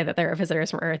to say that there are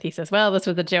visitors from Earth, he says, well, this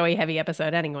was a Joey heavy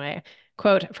episode anyway.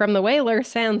 Quote, from the way Lur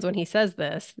sounds when he says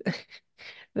this,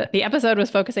 that the episode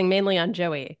was focusing mainly on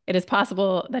Joey. It is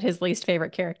possible that his least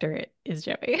favorite character is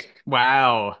Joey.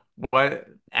 Wow. What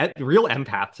real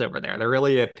empaths over there. They're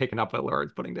really picking up what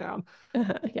Lur's putting down.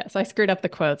 Yes, I screwed up the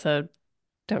quote, so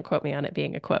don't quote me on it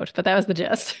being a quote, but that was the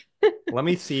gist. Let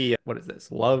me see. What is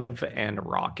this? Love and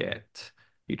Rocket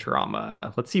Futurama.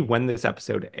 Let's see when this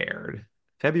episode aired.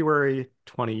 February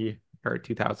 2020. or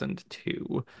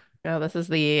 2002. Oh, this is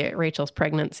the Rachel's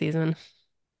pregnant season.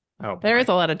 Oh There is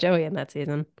boy. a lot of Joey in that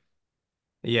season.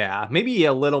 Yeah, maybe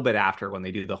a little bit after when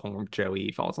they do the whole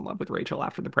Joey falls in love with Rachel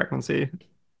after the pregnancy.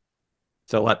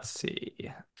 So let's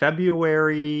see.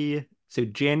 February. So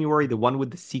January, the one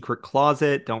with the secret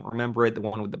closet. Don't remember it. The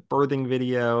one with the birthing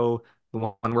video. The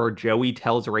one where Joey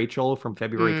tells Rachel from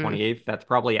February Mm, 28th. That's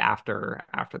probably after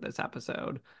this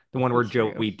episode. The one where that's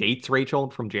true. Joey dates Rachel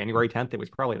from January 10th. It was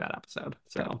probably that episode.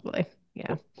 So Probably.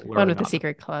 Yeah. One with blurring the on.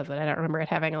 secret closet. I don't remember it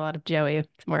having a lot of Joey.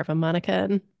 It's more of a Monica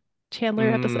and Chandler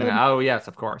episode. Oh yes,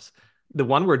 of course. The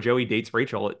one where Joey dates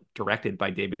Rachel, directed by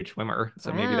David Schwimmer.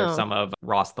 So maybe there's Wow. some of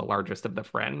Ross, the largest of the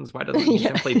friends. Why doesn't he Yeah.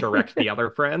 simply direct the other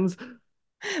friends?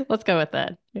 Let's go with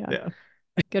that. Yeah. Yeah,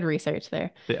 Good research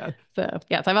there. yeah. So,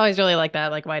 yes, I've always really liked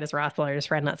that. Like, why does Ross, the largest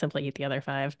friend, not simply eat the other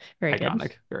five? Very good.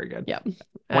 Iconic. Very good. Yep. Um,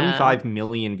 25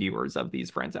 million viewers of these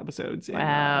Friends episodes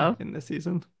wow. in this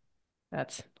season.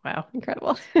 That's wow,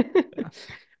 incredible. Yeah.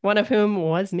 One of whom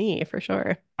was me for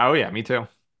sure. Oh yeah, me too.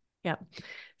 Yeah.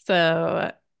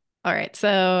 So, all right.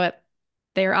 So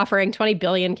they're offering 20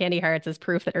 billion candy hearts as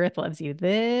proof that Earth loves you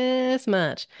this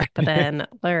much. But then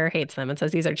Lur hates them and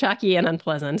says these are chalky and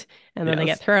unpleasant. And then they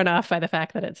get Yes. thrown off by the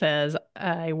fact that it says,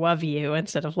 I love you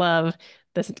instead of love.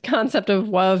 This concept of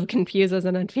love confuses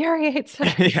and infuriates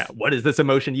Yeah. us. What is this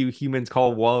emotion you humans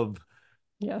call love?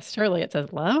 Yes, surely it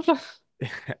says love.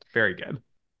 Very good.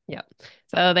 Yeah.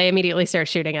 So they immediately start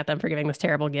shooting at them for giving this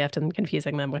terrible gift and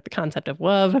confusing them with the concept of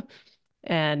love.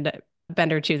 And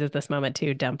Bender chooses this moment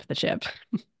to dump the ship.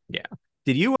 Yeah.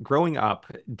 Did you, growing up,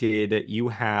 did you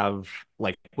have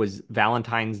like, was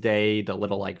Valentine's Day the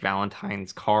little like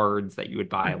Valentine's cards that you would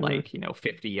buy Hmm. like,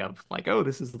 50 of like, oh,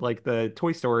 this is like the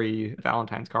Toy Story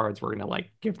Valentine's cards. We're gonna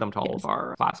like give them to all of Yes.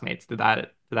 our classmates. Did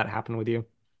that happen with you?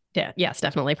 Yeah. Yes,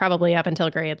 definitely. Probably up until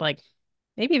grade, like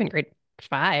maybe even grade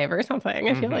five or something.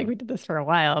 I feel like Hmm. we did this for a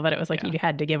while, but it was like Yeah. you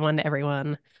had to give one to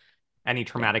everyone. Any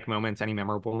Yeah. traumatic moments, any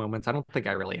memorable moments? I don't think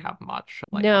I really have much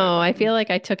like other No, I than feel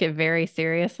like I took it very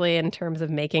seriously in terms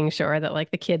of making sure that like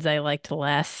the kids I liked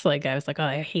less, like I was like, oh,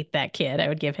 I hate that kid. I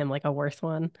would give him like a worse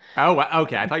one. Oh,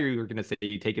 okay. I thought you were gonna say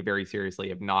you take it very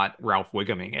seriously of not Ralph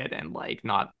Wigguming it and like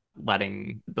not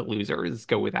letting the losers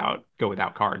go without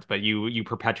cards, but you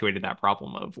perpetuated that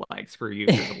problem of like screw you,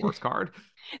 here's a worse card.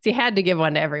 So you had to give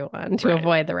one to everyone to Right.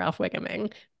 avoid the Ralph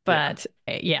Wigguming. Yeah, But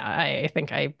yeah, I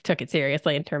think I took it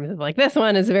seriously in terms of like this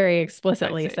one is very I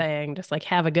explicitly see. saying just like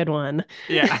have a good one.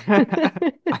 Yeah.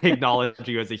 I acknowledge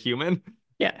you as a human.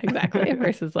 Yeah, exactly.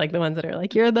 Versus like the ones that are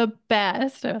like, you're the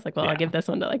best. I was like, well, I'll give Yeah. this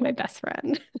one to like my best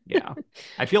friend. Yeah.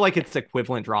 I feel like it's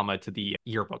equivalent drama to the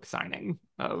yearbook signing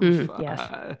of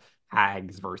Yes.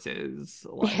 Hags versus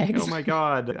like, oh Hags. my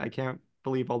God, I can't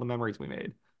believe all the memories we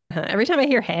made. Every time I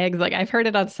hear Hags, like I've heard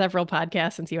it on several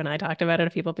podcasts since you and I talked about it,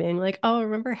 of people being like, oh,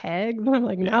 remember Hags? And I'm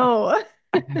like, Yeah.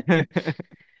 no.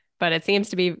 But it seems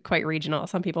to be quite regional.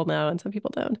 Some people know and some people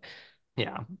don't.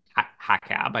 Yeah.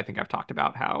 Hackab. I think I've talked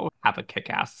about how have a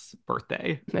kick-ass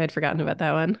birthday. I'd forgotten about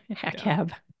that one. Hack Yeah.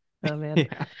 cab. Oh man.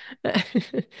 Yeah.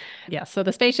 Yeah, so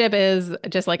the spaceship is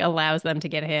just like allows them to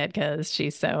get hit because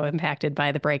she's so impacted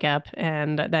by the breakup.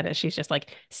 And then she's just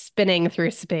like spinning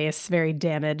through space, very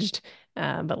damaged.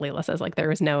 But Leela says like there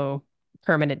was no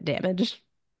permanent damage.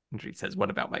 And she says,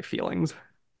 what about my feelings?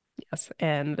 Yes.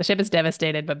 And the ship is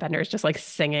devastated, but Bender's just like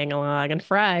singing along. And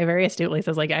Fry very astutely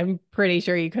says, like, I'm pretty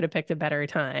sure you could have picked a better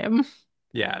time.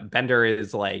 Yeah. Bender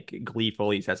is like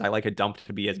gleeful. He says, I like a dump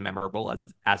to be as memorable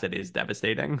as it is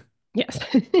devastating. Yes.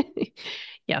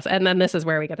 Yes. And then this is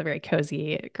where we get the very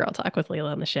cozy girl talk with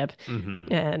Leela on the ship. Hmm.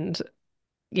 And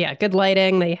yeah, good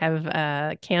lighting. They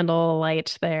have candle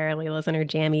light there. Leela's in her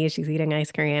jammies. She's eating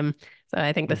ice cream. So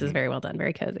I think this is Hmm. very well done,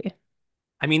 very cozy.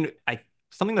 I mean,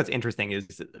 something that's interesting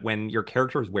is when your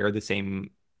characters wear the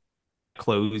same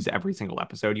clothes every single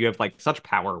episode, you have like such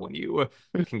power when you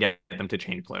Mm. can get them to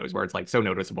change clothes where it's like so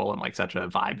noticeable and like such a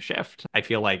vibe shift. I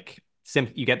feel like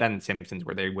you get that in Simpsons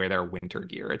where they wear their winter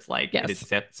gear. It's like it is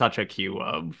Yes. such a cue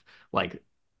of like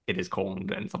it is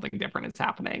cold and something different is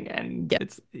happening. And Yep.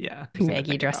 it's yeah, interesting to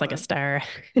Maggie think dressed about like a it. star.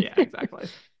 Yeah, exactly.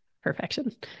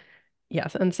 Perfection.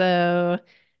 Yes. And so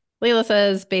Leela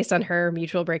says, based on her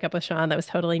mutual breakup with Sean, that was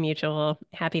totally mutual.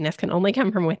 Happiness can only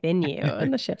come from within you.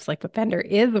 And the ship's like, but Bender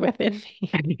is within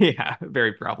me. Yeah,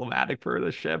 very problematic for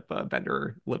the ship,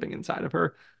 Bender living inside of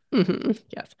her.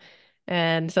 Yes.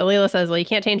 And so Leela says, well, you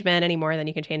can't change men any more than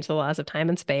you can change the laws of time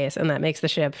and space. And that makes the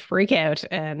ship freak out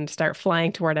and start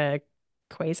flying toward a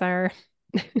quasar.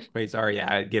 Quasar,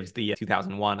 yeah, it gives the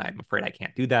 2001. I'm afraid I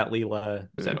can't do that, Leela.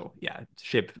 Mm. So yeah,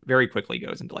 ship very quickly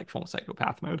goes into like full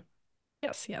psychopath mode.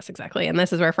 Yes, yes, exactly. And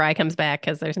this is where Fry comes back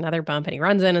because there's another bump and he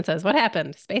runs in and says, "What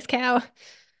happened? Space cow?"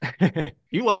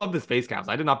 You love the space cows.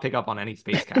 I did not pick up on any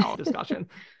space cow discussion.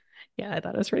 Yeah, I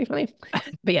thought it was pretty funny.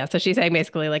 But yeah, so she's saying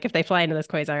basically like if they fly into this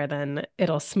quasar, then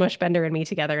it'll smush Bender and me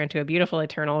together into a beautiful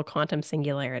eternal quantum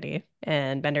singularity.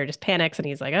 And Bender just panics and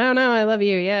he's like, "Oh no, I love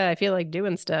you. Yeah, I feel like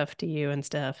doing stuff to you and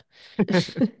stuff."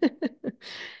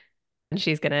 And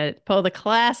she's gonna pull the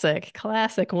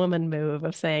classic woman move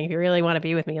of saying, "If you really want to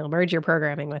be with me, you'll merge your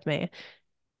programming with me."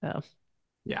 So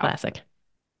Yeah, classic.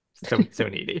 so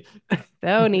needy.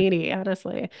 So needy,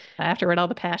 honestly. Afterward, all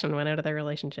the passion went out of their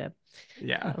relationship.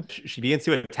 Yeah, So, she begins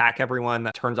to attack everyone,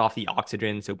 turns off the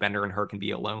oxygen so Bender and her can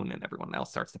be alone, and everyone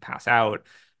else starts to pass out.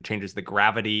 Changes the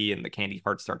gravity, and the candy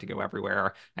hearts start to go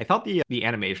everywhere. I thought the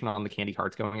animation on the candy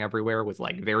hearts going everywhere was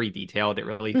like very detailed. It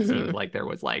really seemed mhm. like there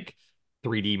was like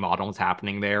 3D models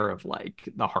happening there of like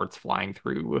the hearts flying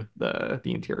through the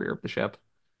interior of the ship.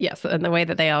 Yes, and the way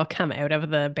that they all come out of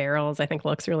the barrels, I think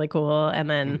looks really cool. And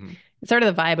then Hmm. it's sort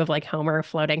of the vibe of like Homer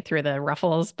floating through the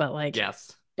ruffles, but like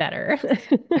Yes. better.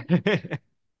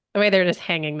 The way they're just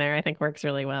hanging there, I think works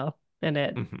really well. And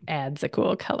it Mhm. adds a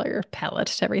cool color palette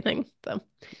to everything. So,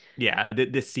 Yeah,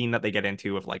 this scene that they get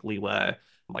into of like Leela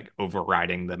like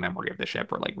overriding the memory of the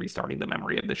ship or like restarting the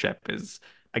memory of the ship is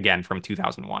again from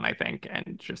 2001, I think,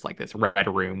 and just like this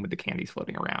red room with the candies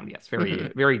floating around. Yes,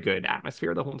 mhm. very good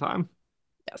atmosphere the whole time.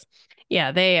 Yes.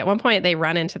 Yeah, they at one point they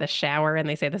run into the shower and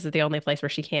they say this is the only place where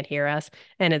she can't hear us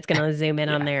and it's gonna zoom in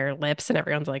on Yeah. their lips and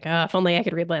everyone's like, oh, if only I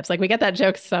could read lips. Like we get that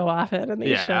joke so often in these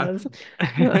Yeah. shows.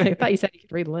 I thought you said you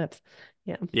could read lips.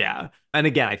 Yeah. Yeah. And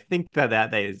again, I think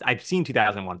that is I've seen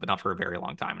 2001, but not for a very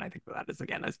long time. And I think that is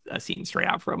again a scene straight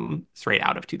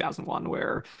out of 2001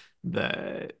 where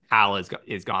the Hal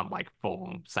is gone like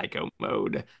full psycho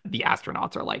mode. The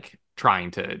astronauts are like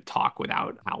trying to talk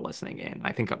without Hal listening in.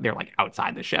 I think they're like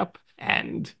outside the ship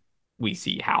and we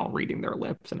see Hal reading their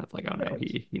lips and it's like, oh no, Right.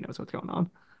 he knows what's going on.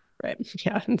 Right.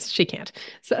 Yeah. And she can't.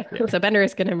 So Yeah. so Bender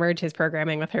is gonna merge his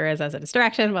programming with hers as a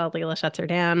distraction while Leela shuts her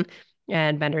down.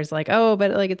 And Bender's like, oh,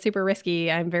 but like it's super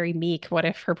risky. I'm very meek. What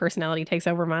if her personality takes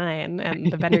over mine?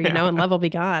 And the Bender you know Yeah. and love will be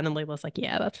gone. And Leela's like,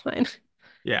 yeah, that's fine.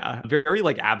 Yeah, very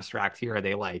like abstract here.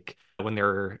 They like when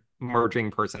they're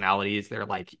merging personalities, they're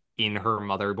like in her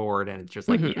motherboard, and it's just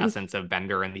like the Hmm. essence of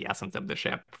Bender and the essence of the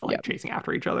ship, like Yep. chasing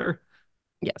after each other.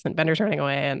 Yes, and Bender's running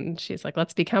away, and she's like,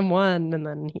 "Let's become one." And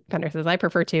then Bender says, "I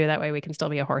prefer to. That way, we can still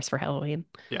be a horse for Halloween."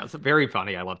 Yeah, it's very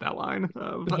funny. I love that line.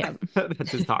 Yeah.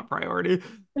 That's his top priority.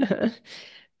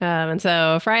 And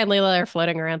so Fry and Leela are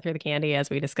floating around through the candy, as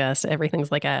we discussed.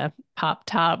 Everything's like a pop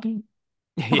top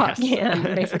pop Yes. can,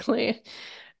 basically.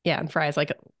 Yeah, and Fry's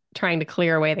like trying to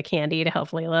clear away the candy to help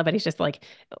Leela, but he's just like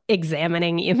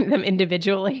examining them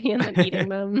individually and then eating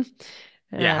them.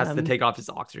 Yeah, has to Um, take off his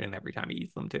oxygen every time he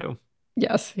eats them too.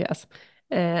 Yes, yes.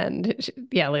 And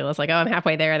yeah, Layla's like, oh, I'm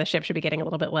halfway there. The ship should be getting a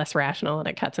little bit less rational. And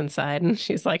it cuts inside. And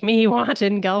she's like, me want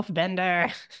engulf Bender.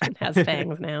 And has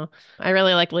fangs now. I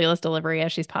really like Layla's delivery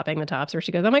as she's popping the tops, where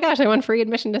she goes, oh my gosh, I won free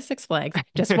admission to Six Flags.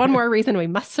 Just one more reason we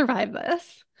must survive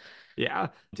this. Yeah.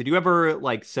 Did you ever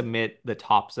like submit the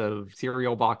tops of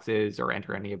cereal boxes or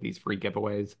enter any of these free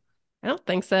giveaways? I don't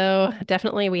think so.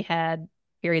 Definitely, we had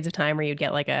periods of time where you'd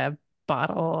get like a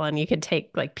bottle and you could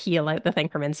take like peel out the thing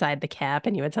from inside the cap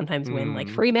and you would sometimes win like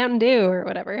Hmm. free Mountain Dew or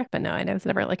whatever. But no, I was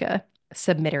never like a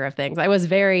submitter of things. I was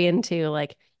very into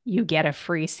like you get a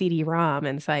free CD-ROM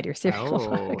inside your cereal Oh,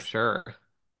 box. sure.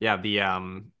 Yeah, the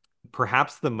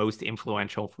perhaps the most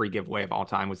influential free giveaway of all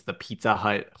time was the Pizza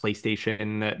Hut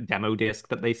PlayStation demo disc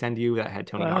that they send you that had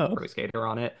Tony Hawk Whoa. Pro Skater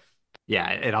on it. Yeah,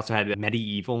 it also had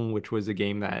Medieval, which was a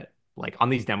game that like on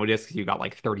these demo discs you got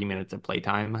like 30 minutes of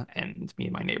playtime and me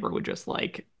and my neighbor would just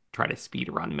like try to speed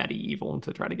run Medieval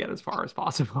to try to get as far as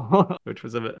possible, which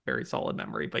was a very solid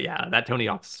memory. But yeah, that Tony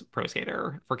Hawk's Pro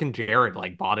Skater, freaking Jared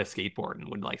like bought a skateboard and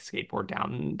would like skateboard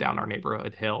down our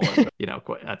neighborhood hill, and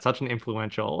that's such an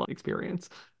influential experience.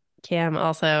 Cam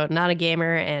also not a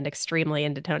gamer and extremely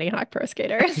into Tony Hawk Pro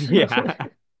Skater. So Yeah.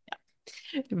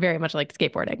 very much like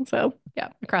skateboarding. So yeah,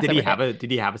 Did he crossover have hit. a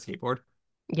skateboard?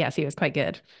 Yes, he was quite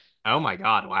good. Oh my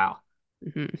God, wow.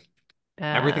 Hmm.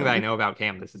 Everything that I Um, know about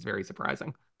Cam, this is very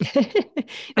surprising.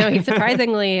 no, he's a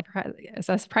surprisingly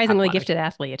Athletic. gifted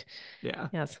athlete. Yeah.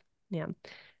 Yes. Yeah.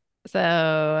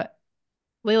 So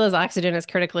Leela's oxygen is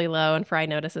critically low, and Fry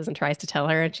notices and tries to tell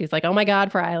her. And she's like, oh my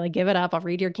God, Fry, like, give it up. I'll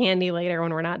read your candy later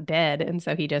when we're not dead. And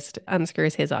so he just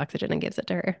unscrews his oxygen and gives it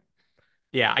to her.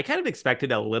 Yeah, I kind of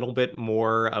expected a little bit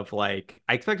more of like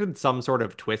I expected some sort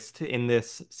of twist in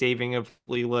this saving of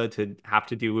Leela to have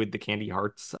to do with the candy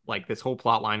hearts. Like this whole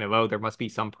plot line of oh, there must be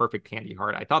some perfect candy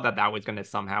heart. I thought that was going to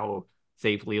somehow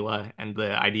save Leela, and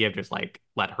the idea of just like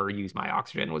let her use my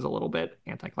oxygen was a little bit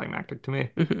anticlimactic to me.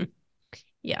 Hmm.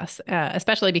 Yes,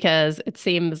 especially because it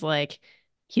seems like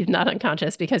he's not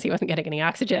unconscious because he wasn't getting any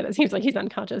oxygen. It seems like he's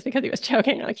unconscious because he was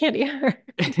choking on a candy heart.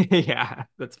 Yeah,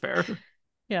 that's fair.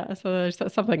 Yeah, so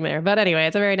there's something there. But anyway,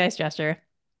 it's a very nice gesture.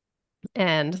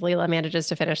 And Leela manages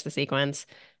to finish the sequence,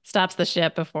 stops the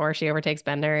ship before she overtakes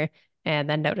Bender, and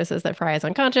then notices that Fry is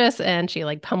unconscious, and she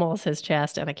like pummels his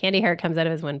chest, and a candy heart comes out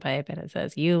of his windpipe, and it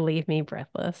says, "You leave me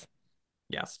breathless."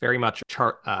 Yes, very much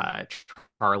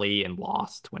Charlie and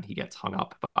Lost when he gets hung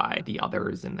up by the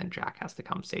others, and then Jack has to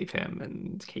come save him,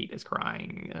 and Kate is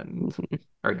crying. And Mhm.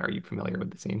 are you familiar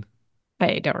with the scene?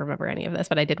 I don't remember any of this,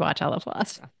 but I did watch all of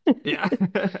Lost. Yeah.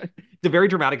 It's a very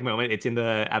dramatic moment. It's in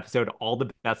the episode All the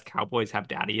Best Cowboys Have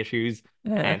Daddy Issues.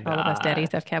 And All the best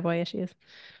daddies have cowboy issues.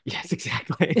 yes,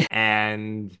 exactly.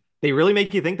 And they really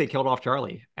make you think they killed off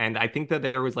Charlie. And I think that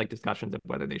there was like discussions of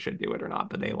whether they should do it or not,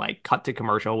 but they like cut to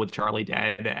commercial with Charlie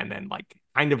dead and then like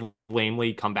kind of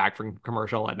lamely come back from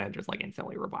commercial and then just like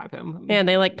instantly revive him. And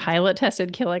they like pilot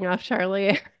tested killing off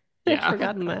Charlie. I'd Yeah.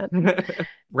 forgotten that.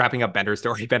 Wrapping up Bender's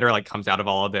story, Bender like comes out of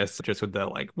all of this just with the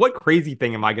like, what crazy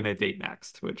thing am I gonna date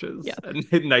next? Which is Yes.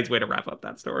 a nice way to wrap up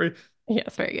that story.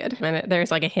 Yes, very good. And there's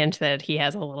like a hint that he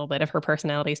has a little bit of her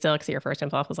personality still, because your first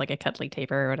impulse was like a cuddly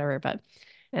taper or whatever. But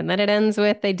and then it ends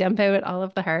with they dump out all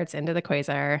of the hearts into the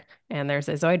quasar, and there's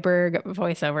a Zoidberg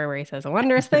voiceover where he says, "A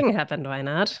wondrous thing happened, why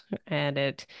not?" And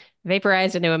it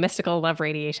vaporized into a mystical love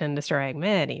radiation, destroying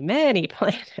many, many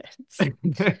planets.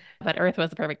 But Earth was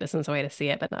the perfect distance away to see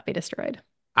it, but not be destroyed.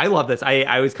 I love this.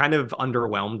 I was kind of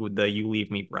underwhelmed with the "You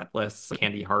Leave Me Breathless"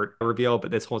 Candy Heart reveal,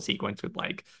 but this whole sequence with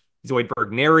like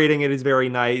Zoidberg narrating it is very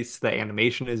nice. The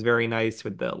animation is very nice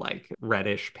with the like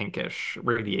reddish, pinkish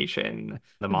radiation,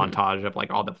 the Mhm. montage of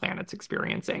like all the planets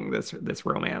experiencing this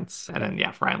romance. And Yeah. then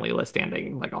yeah, Fry and Leela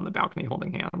standing like on the balcony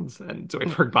holding hands and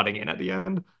Zoidberg butting in at the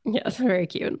end. Yes, very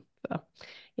cute. So,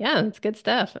 yeah, it's good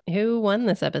stuff. Who won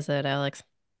this episode, Alex?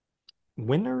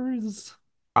 Winners,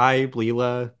 I,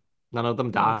 Leela, none of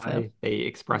them I think so. die. They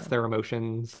express Yeah. their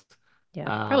emotions. Yeah.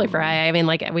 Probably Um, Fry. I mean,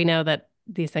 like we know that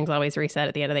these things always reset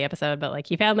at the end of the episode, but like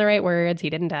he found the right words, he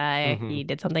didn't die, mhm. he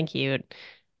did something cute.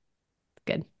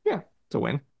 Good. Yeah, it's a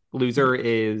win. Loser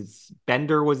is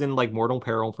Bender was in like mortal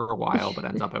peril for a while, but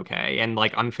ends up okay and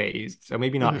like unfazed. So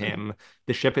maybe not Hmm. him.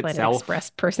 The ship Planet itself, Express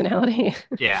personality.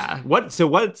 yeah. What's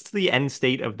the end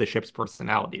state of the ship's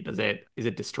personality? Is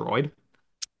it destroyed?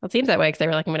 Well, it seems that way because they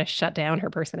were like, I'm going to shut down her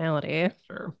personality.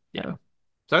 Sure. Yeah. So,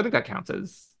 So I think that counts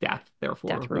as death, death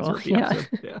therefore rule. loser of the Yeah.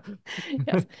 episode. Yeah.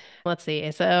 Yes. Let's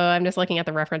see. So I'm just looking at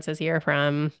the references here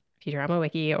from Futurama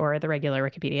Wiki or the regular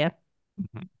Wikipedia.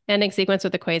 Ending sequence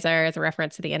with the quasar is a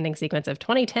reference to the ending sequence of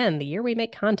 2010, the year we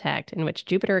make contact, in which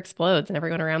Jupiter explodes and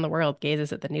everyone around the world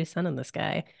gazes at the new sun in the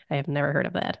sky. I have never heard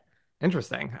of that.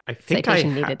 Interesting. I think I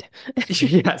Citation have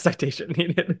needed. yeah, citation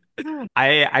needed.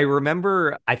 I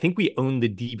remember I think we owned the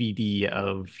DVD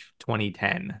of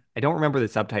 2010. I don't remember the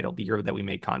subtitle, the year that we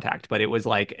made contact, but it was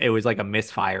like a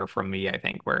misfire from me, I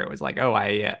think, where it was like, oh,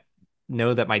 I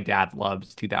know that my dad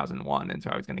loves 2001, and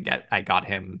so I got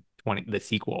him 20 the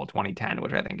sequel 2010,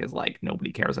 which I think is like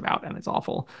nobody cares about and it's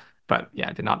awful. But yeah,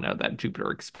 I did not know that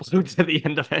Jupiter explodes at the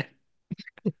end of it.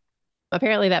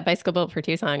 Apparently, that Bicycle Built for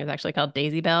Two song is actually called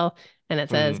Daisy Bell, and it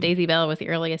says Mm, Daisy Bell was the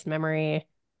earliest memory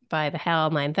by the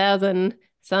HAL 9000,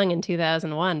 sung in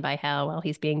 2001 by HAL while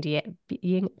he's being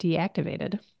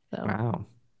deactivated. So wow.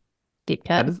 deep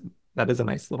That cut. is that is a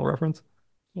nice little reference.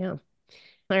 Yeah.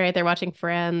 All right, they're watching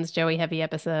Friends, Joey Heavy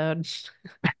episode.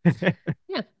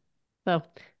 Yeah. So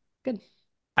good.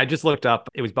 I just looked up,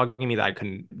 it was bugging me that I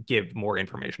couldn't give more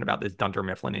information about this Dunder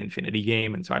Mifflin Infinity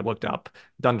game. And so I looked up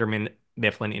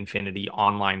Mifflin Infinity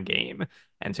online game.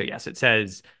 And so, yes, it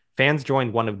says fans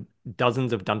joined one of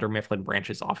dozens of Dunder Mifflin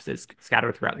branches offices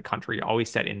scattered throughout the country, always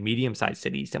set in medium sized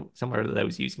cities, similar to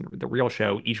those using the real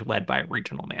show, each led by a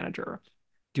regional manager.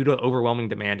 Due to overwhelming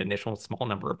demand, initial small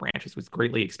number of branches was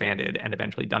greatly expanded, and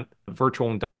eventually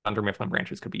virtual Dunder Mifflin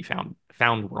branches could be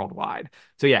found worldwide.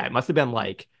 So yeah, it must have been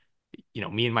like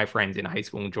me and my friends in high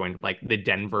school joined like the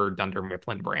Denver Dunder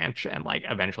Mifflin branch and like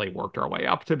eventually worked our way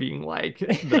up to being like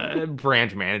the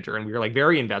branch manager. And we were like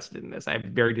very invested in this. I have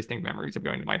very distinct memories of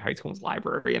going to my high school's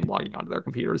library and logging onto their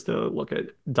computers to look at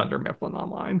Dunder Mifflin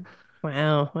online.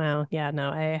 Wow. Wow. Yeah, no,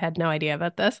 I had no idea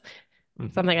about this.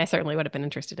 Something Mhm. I certainly would have been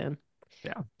interested in.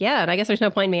 Yeah. Yeah, and I guess there's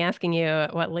no point in me asking you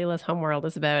what Layla's Homeworld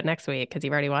is about next week because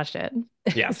you've already watched it.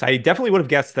 Yes, I definitely would have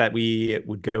guessed that we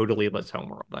would go to Leela's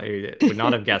homeworld. I would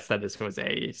not have guessed that this was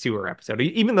a sewer episode,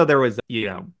 even though there was,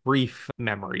 brief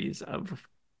memories of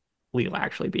Leela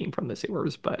actually being from the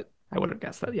sewers. But I would have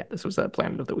guessed that, yeah, this was a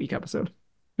Planet of the Week episode.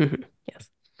 Mhm. Yes.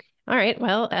 All right.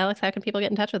 Well, Alex, how can people get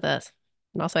in touch with us?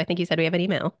 And also, I think you said we have an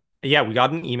email. Yeah, we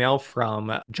got an email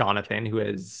from Jonathan who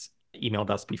has emailed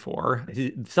us before.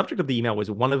 The subject of the email was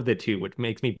one of the two, which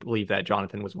makes me believe that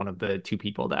Jonathan was one of the two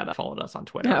people that followed us on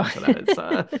Twitter. Oh. And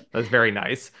so that's very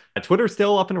nice. Twitter's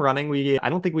still up and running. I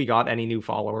don't think we got any new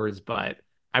followers, but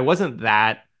I wasn't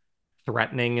that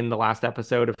threatening in the last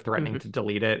episode of threatening Mhm. to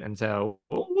delete it. And so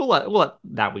we'll let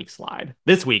that week slide.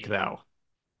 This week, though,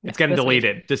 it's Yes, getting this week.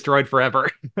 deleted, destroyed forever.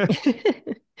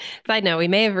 Side note, we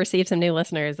may have received some new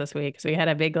listeners this week because we had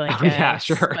a big Oh yeah,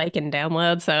 sure. spike in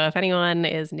downloads. So if anyone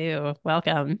is new,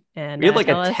 welcome and We had like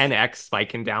a tell us. 10x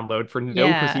spike in download for no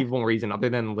Yeah, perceivable reason other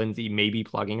than Lindsay maybe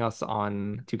plugging us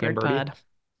on Toucan Bird Birdie. Pod.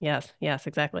 Yes, yes,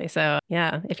 exactly. So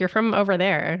yeah, if you're from over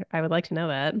there, I would like to know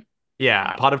that.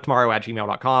 Yeah,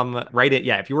 podoftomorrow@gmail.com. Write it.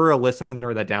 Yeah, if you were a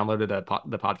listener that downloaded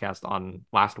the podcast on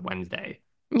last Wednesday,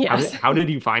 Yes. how did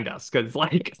you find us? Because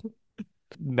like Yes.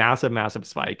 massive, massive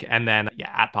spike. And then yeah,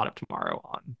 at Pod of Tomorrow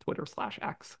on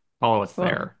Twitter/X. Follow us Cool.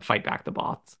 there. Fight back the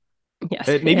bots. Yes.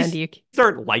 Maybe And you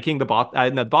start liking the bot.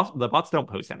 The bots don't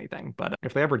post anything, but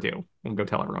if they ever do, we'll go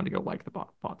tell everyone to go like the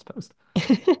bots post.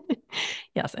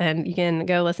 Yes, and you can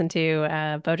go listen to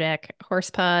BoJack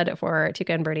Horsepod for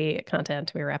Tuca and Birdie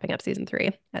content. We're wrapping up season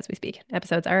 3 as we speak.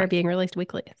 Episodes are Nice, being released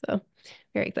weekly, so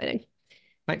very exciting.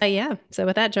 nice. Yeah, so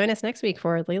with that, join us next week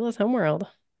for Leila's Homeworld.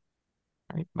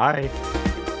 All right, bye.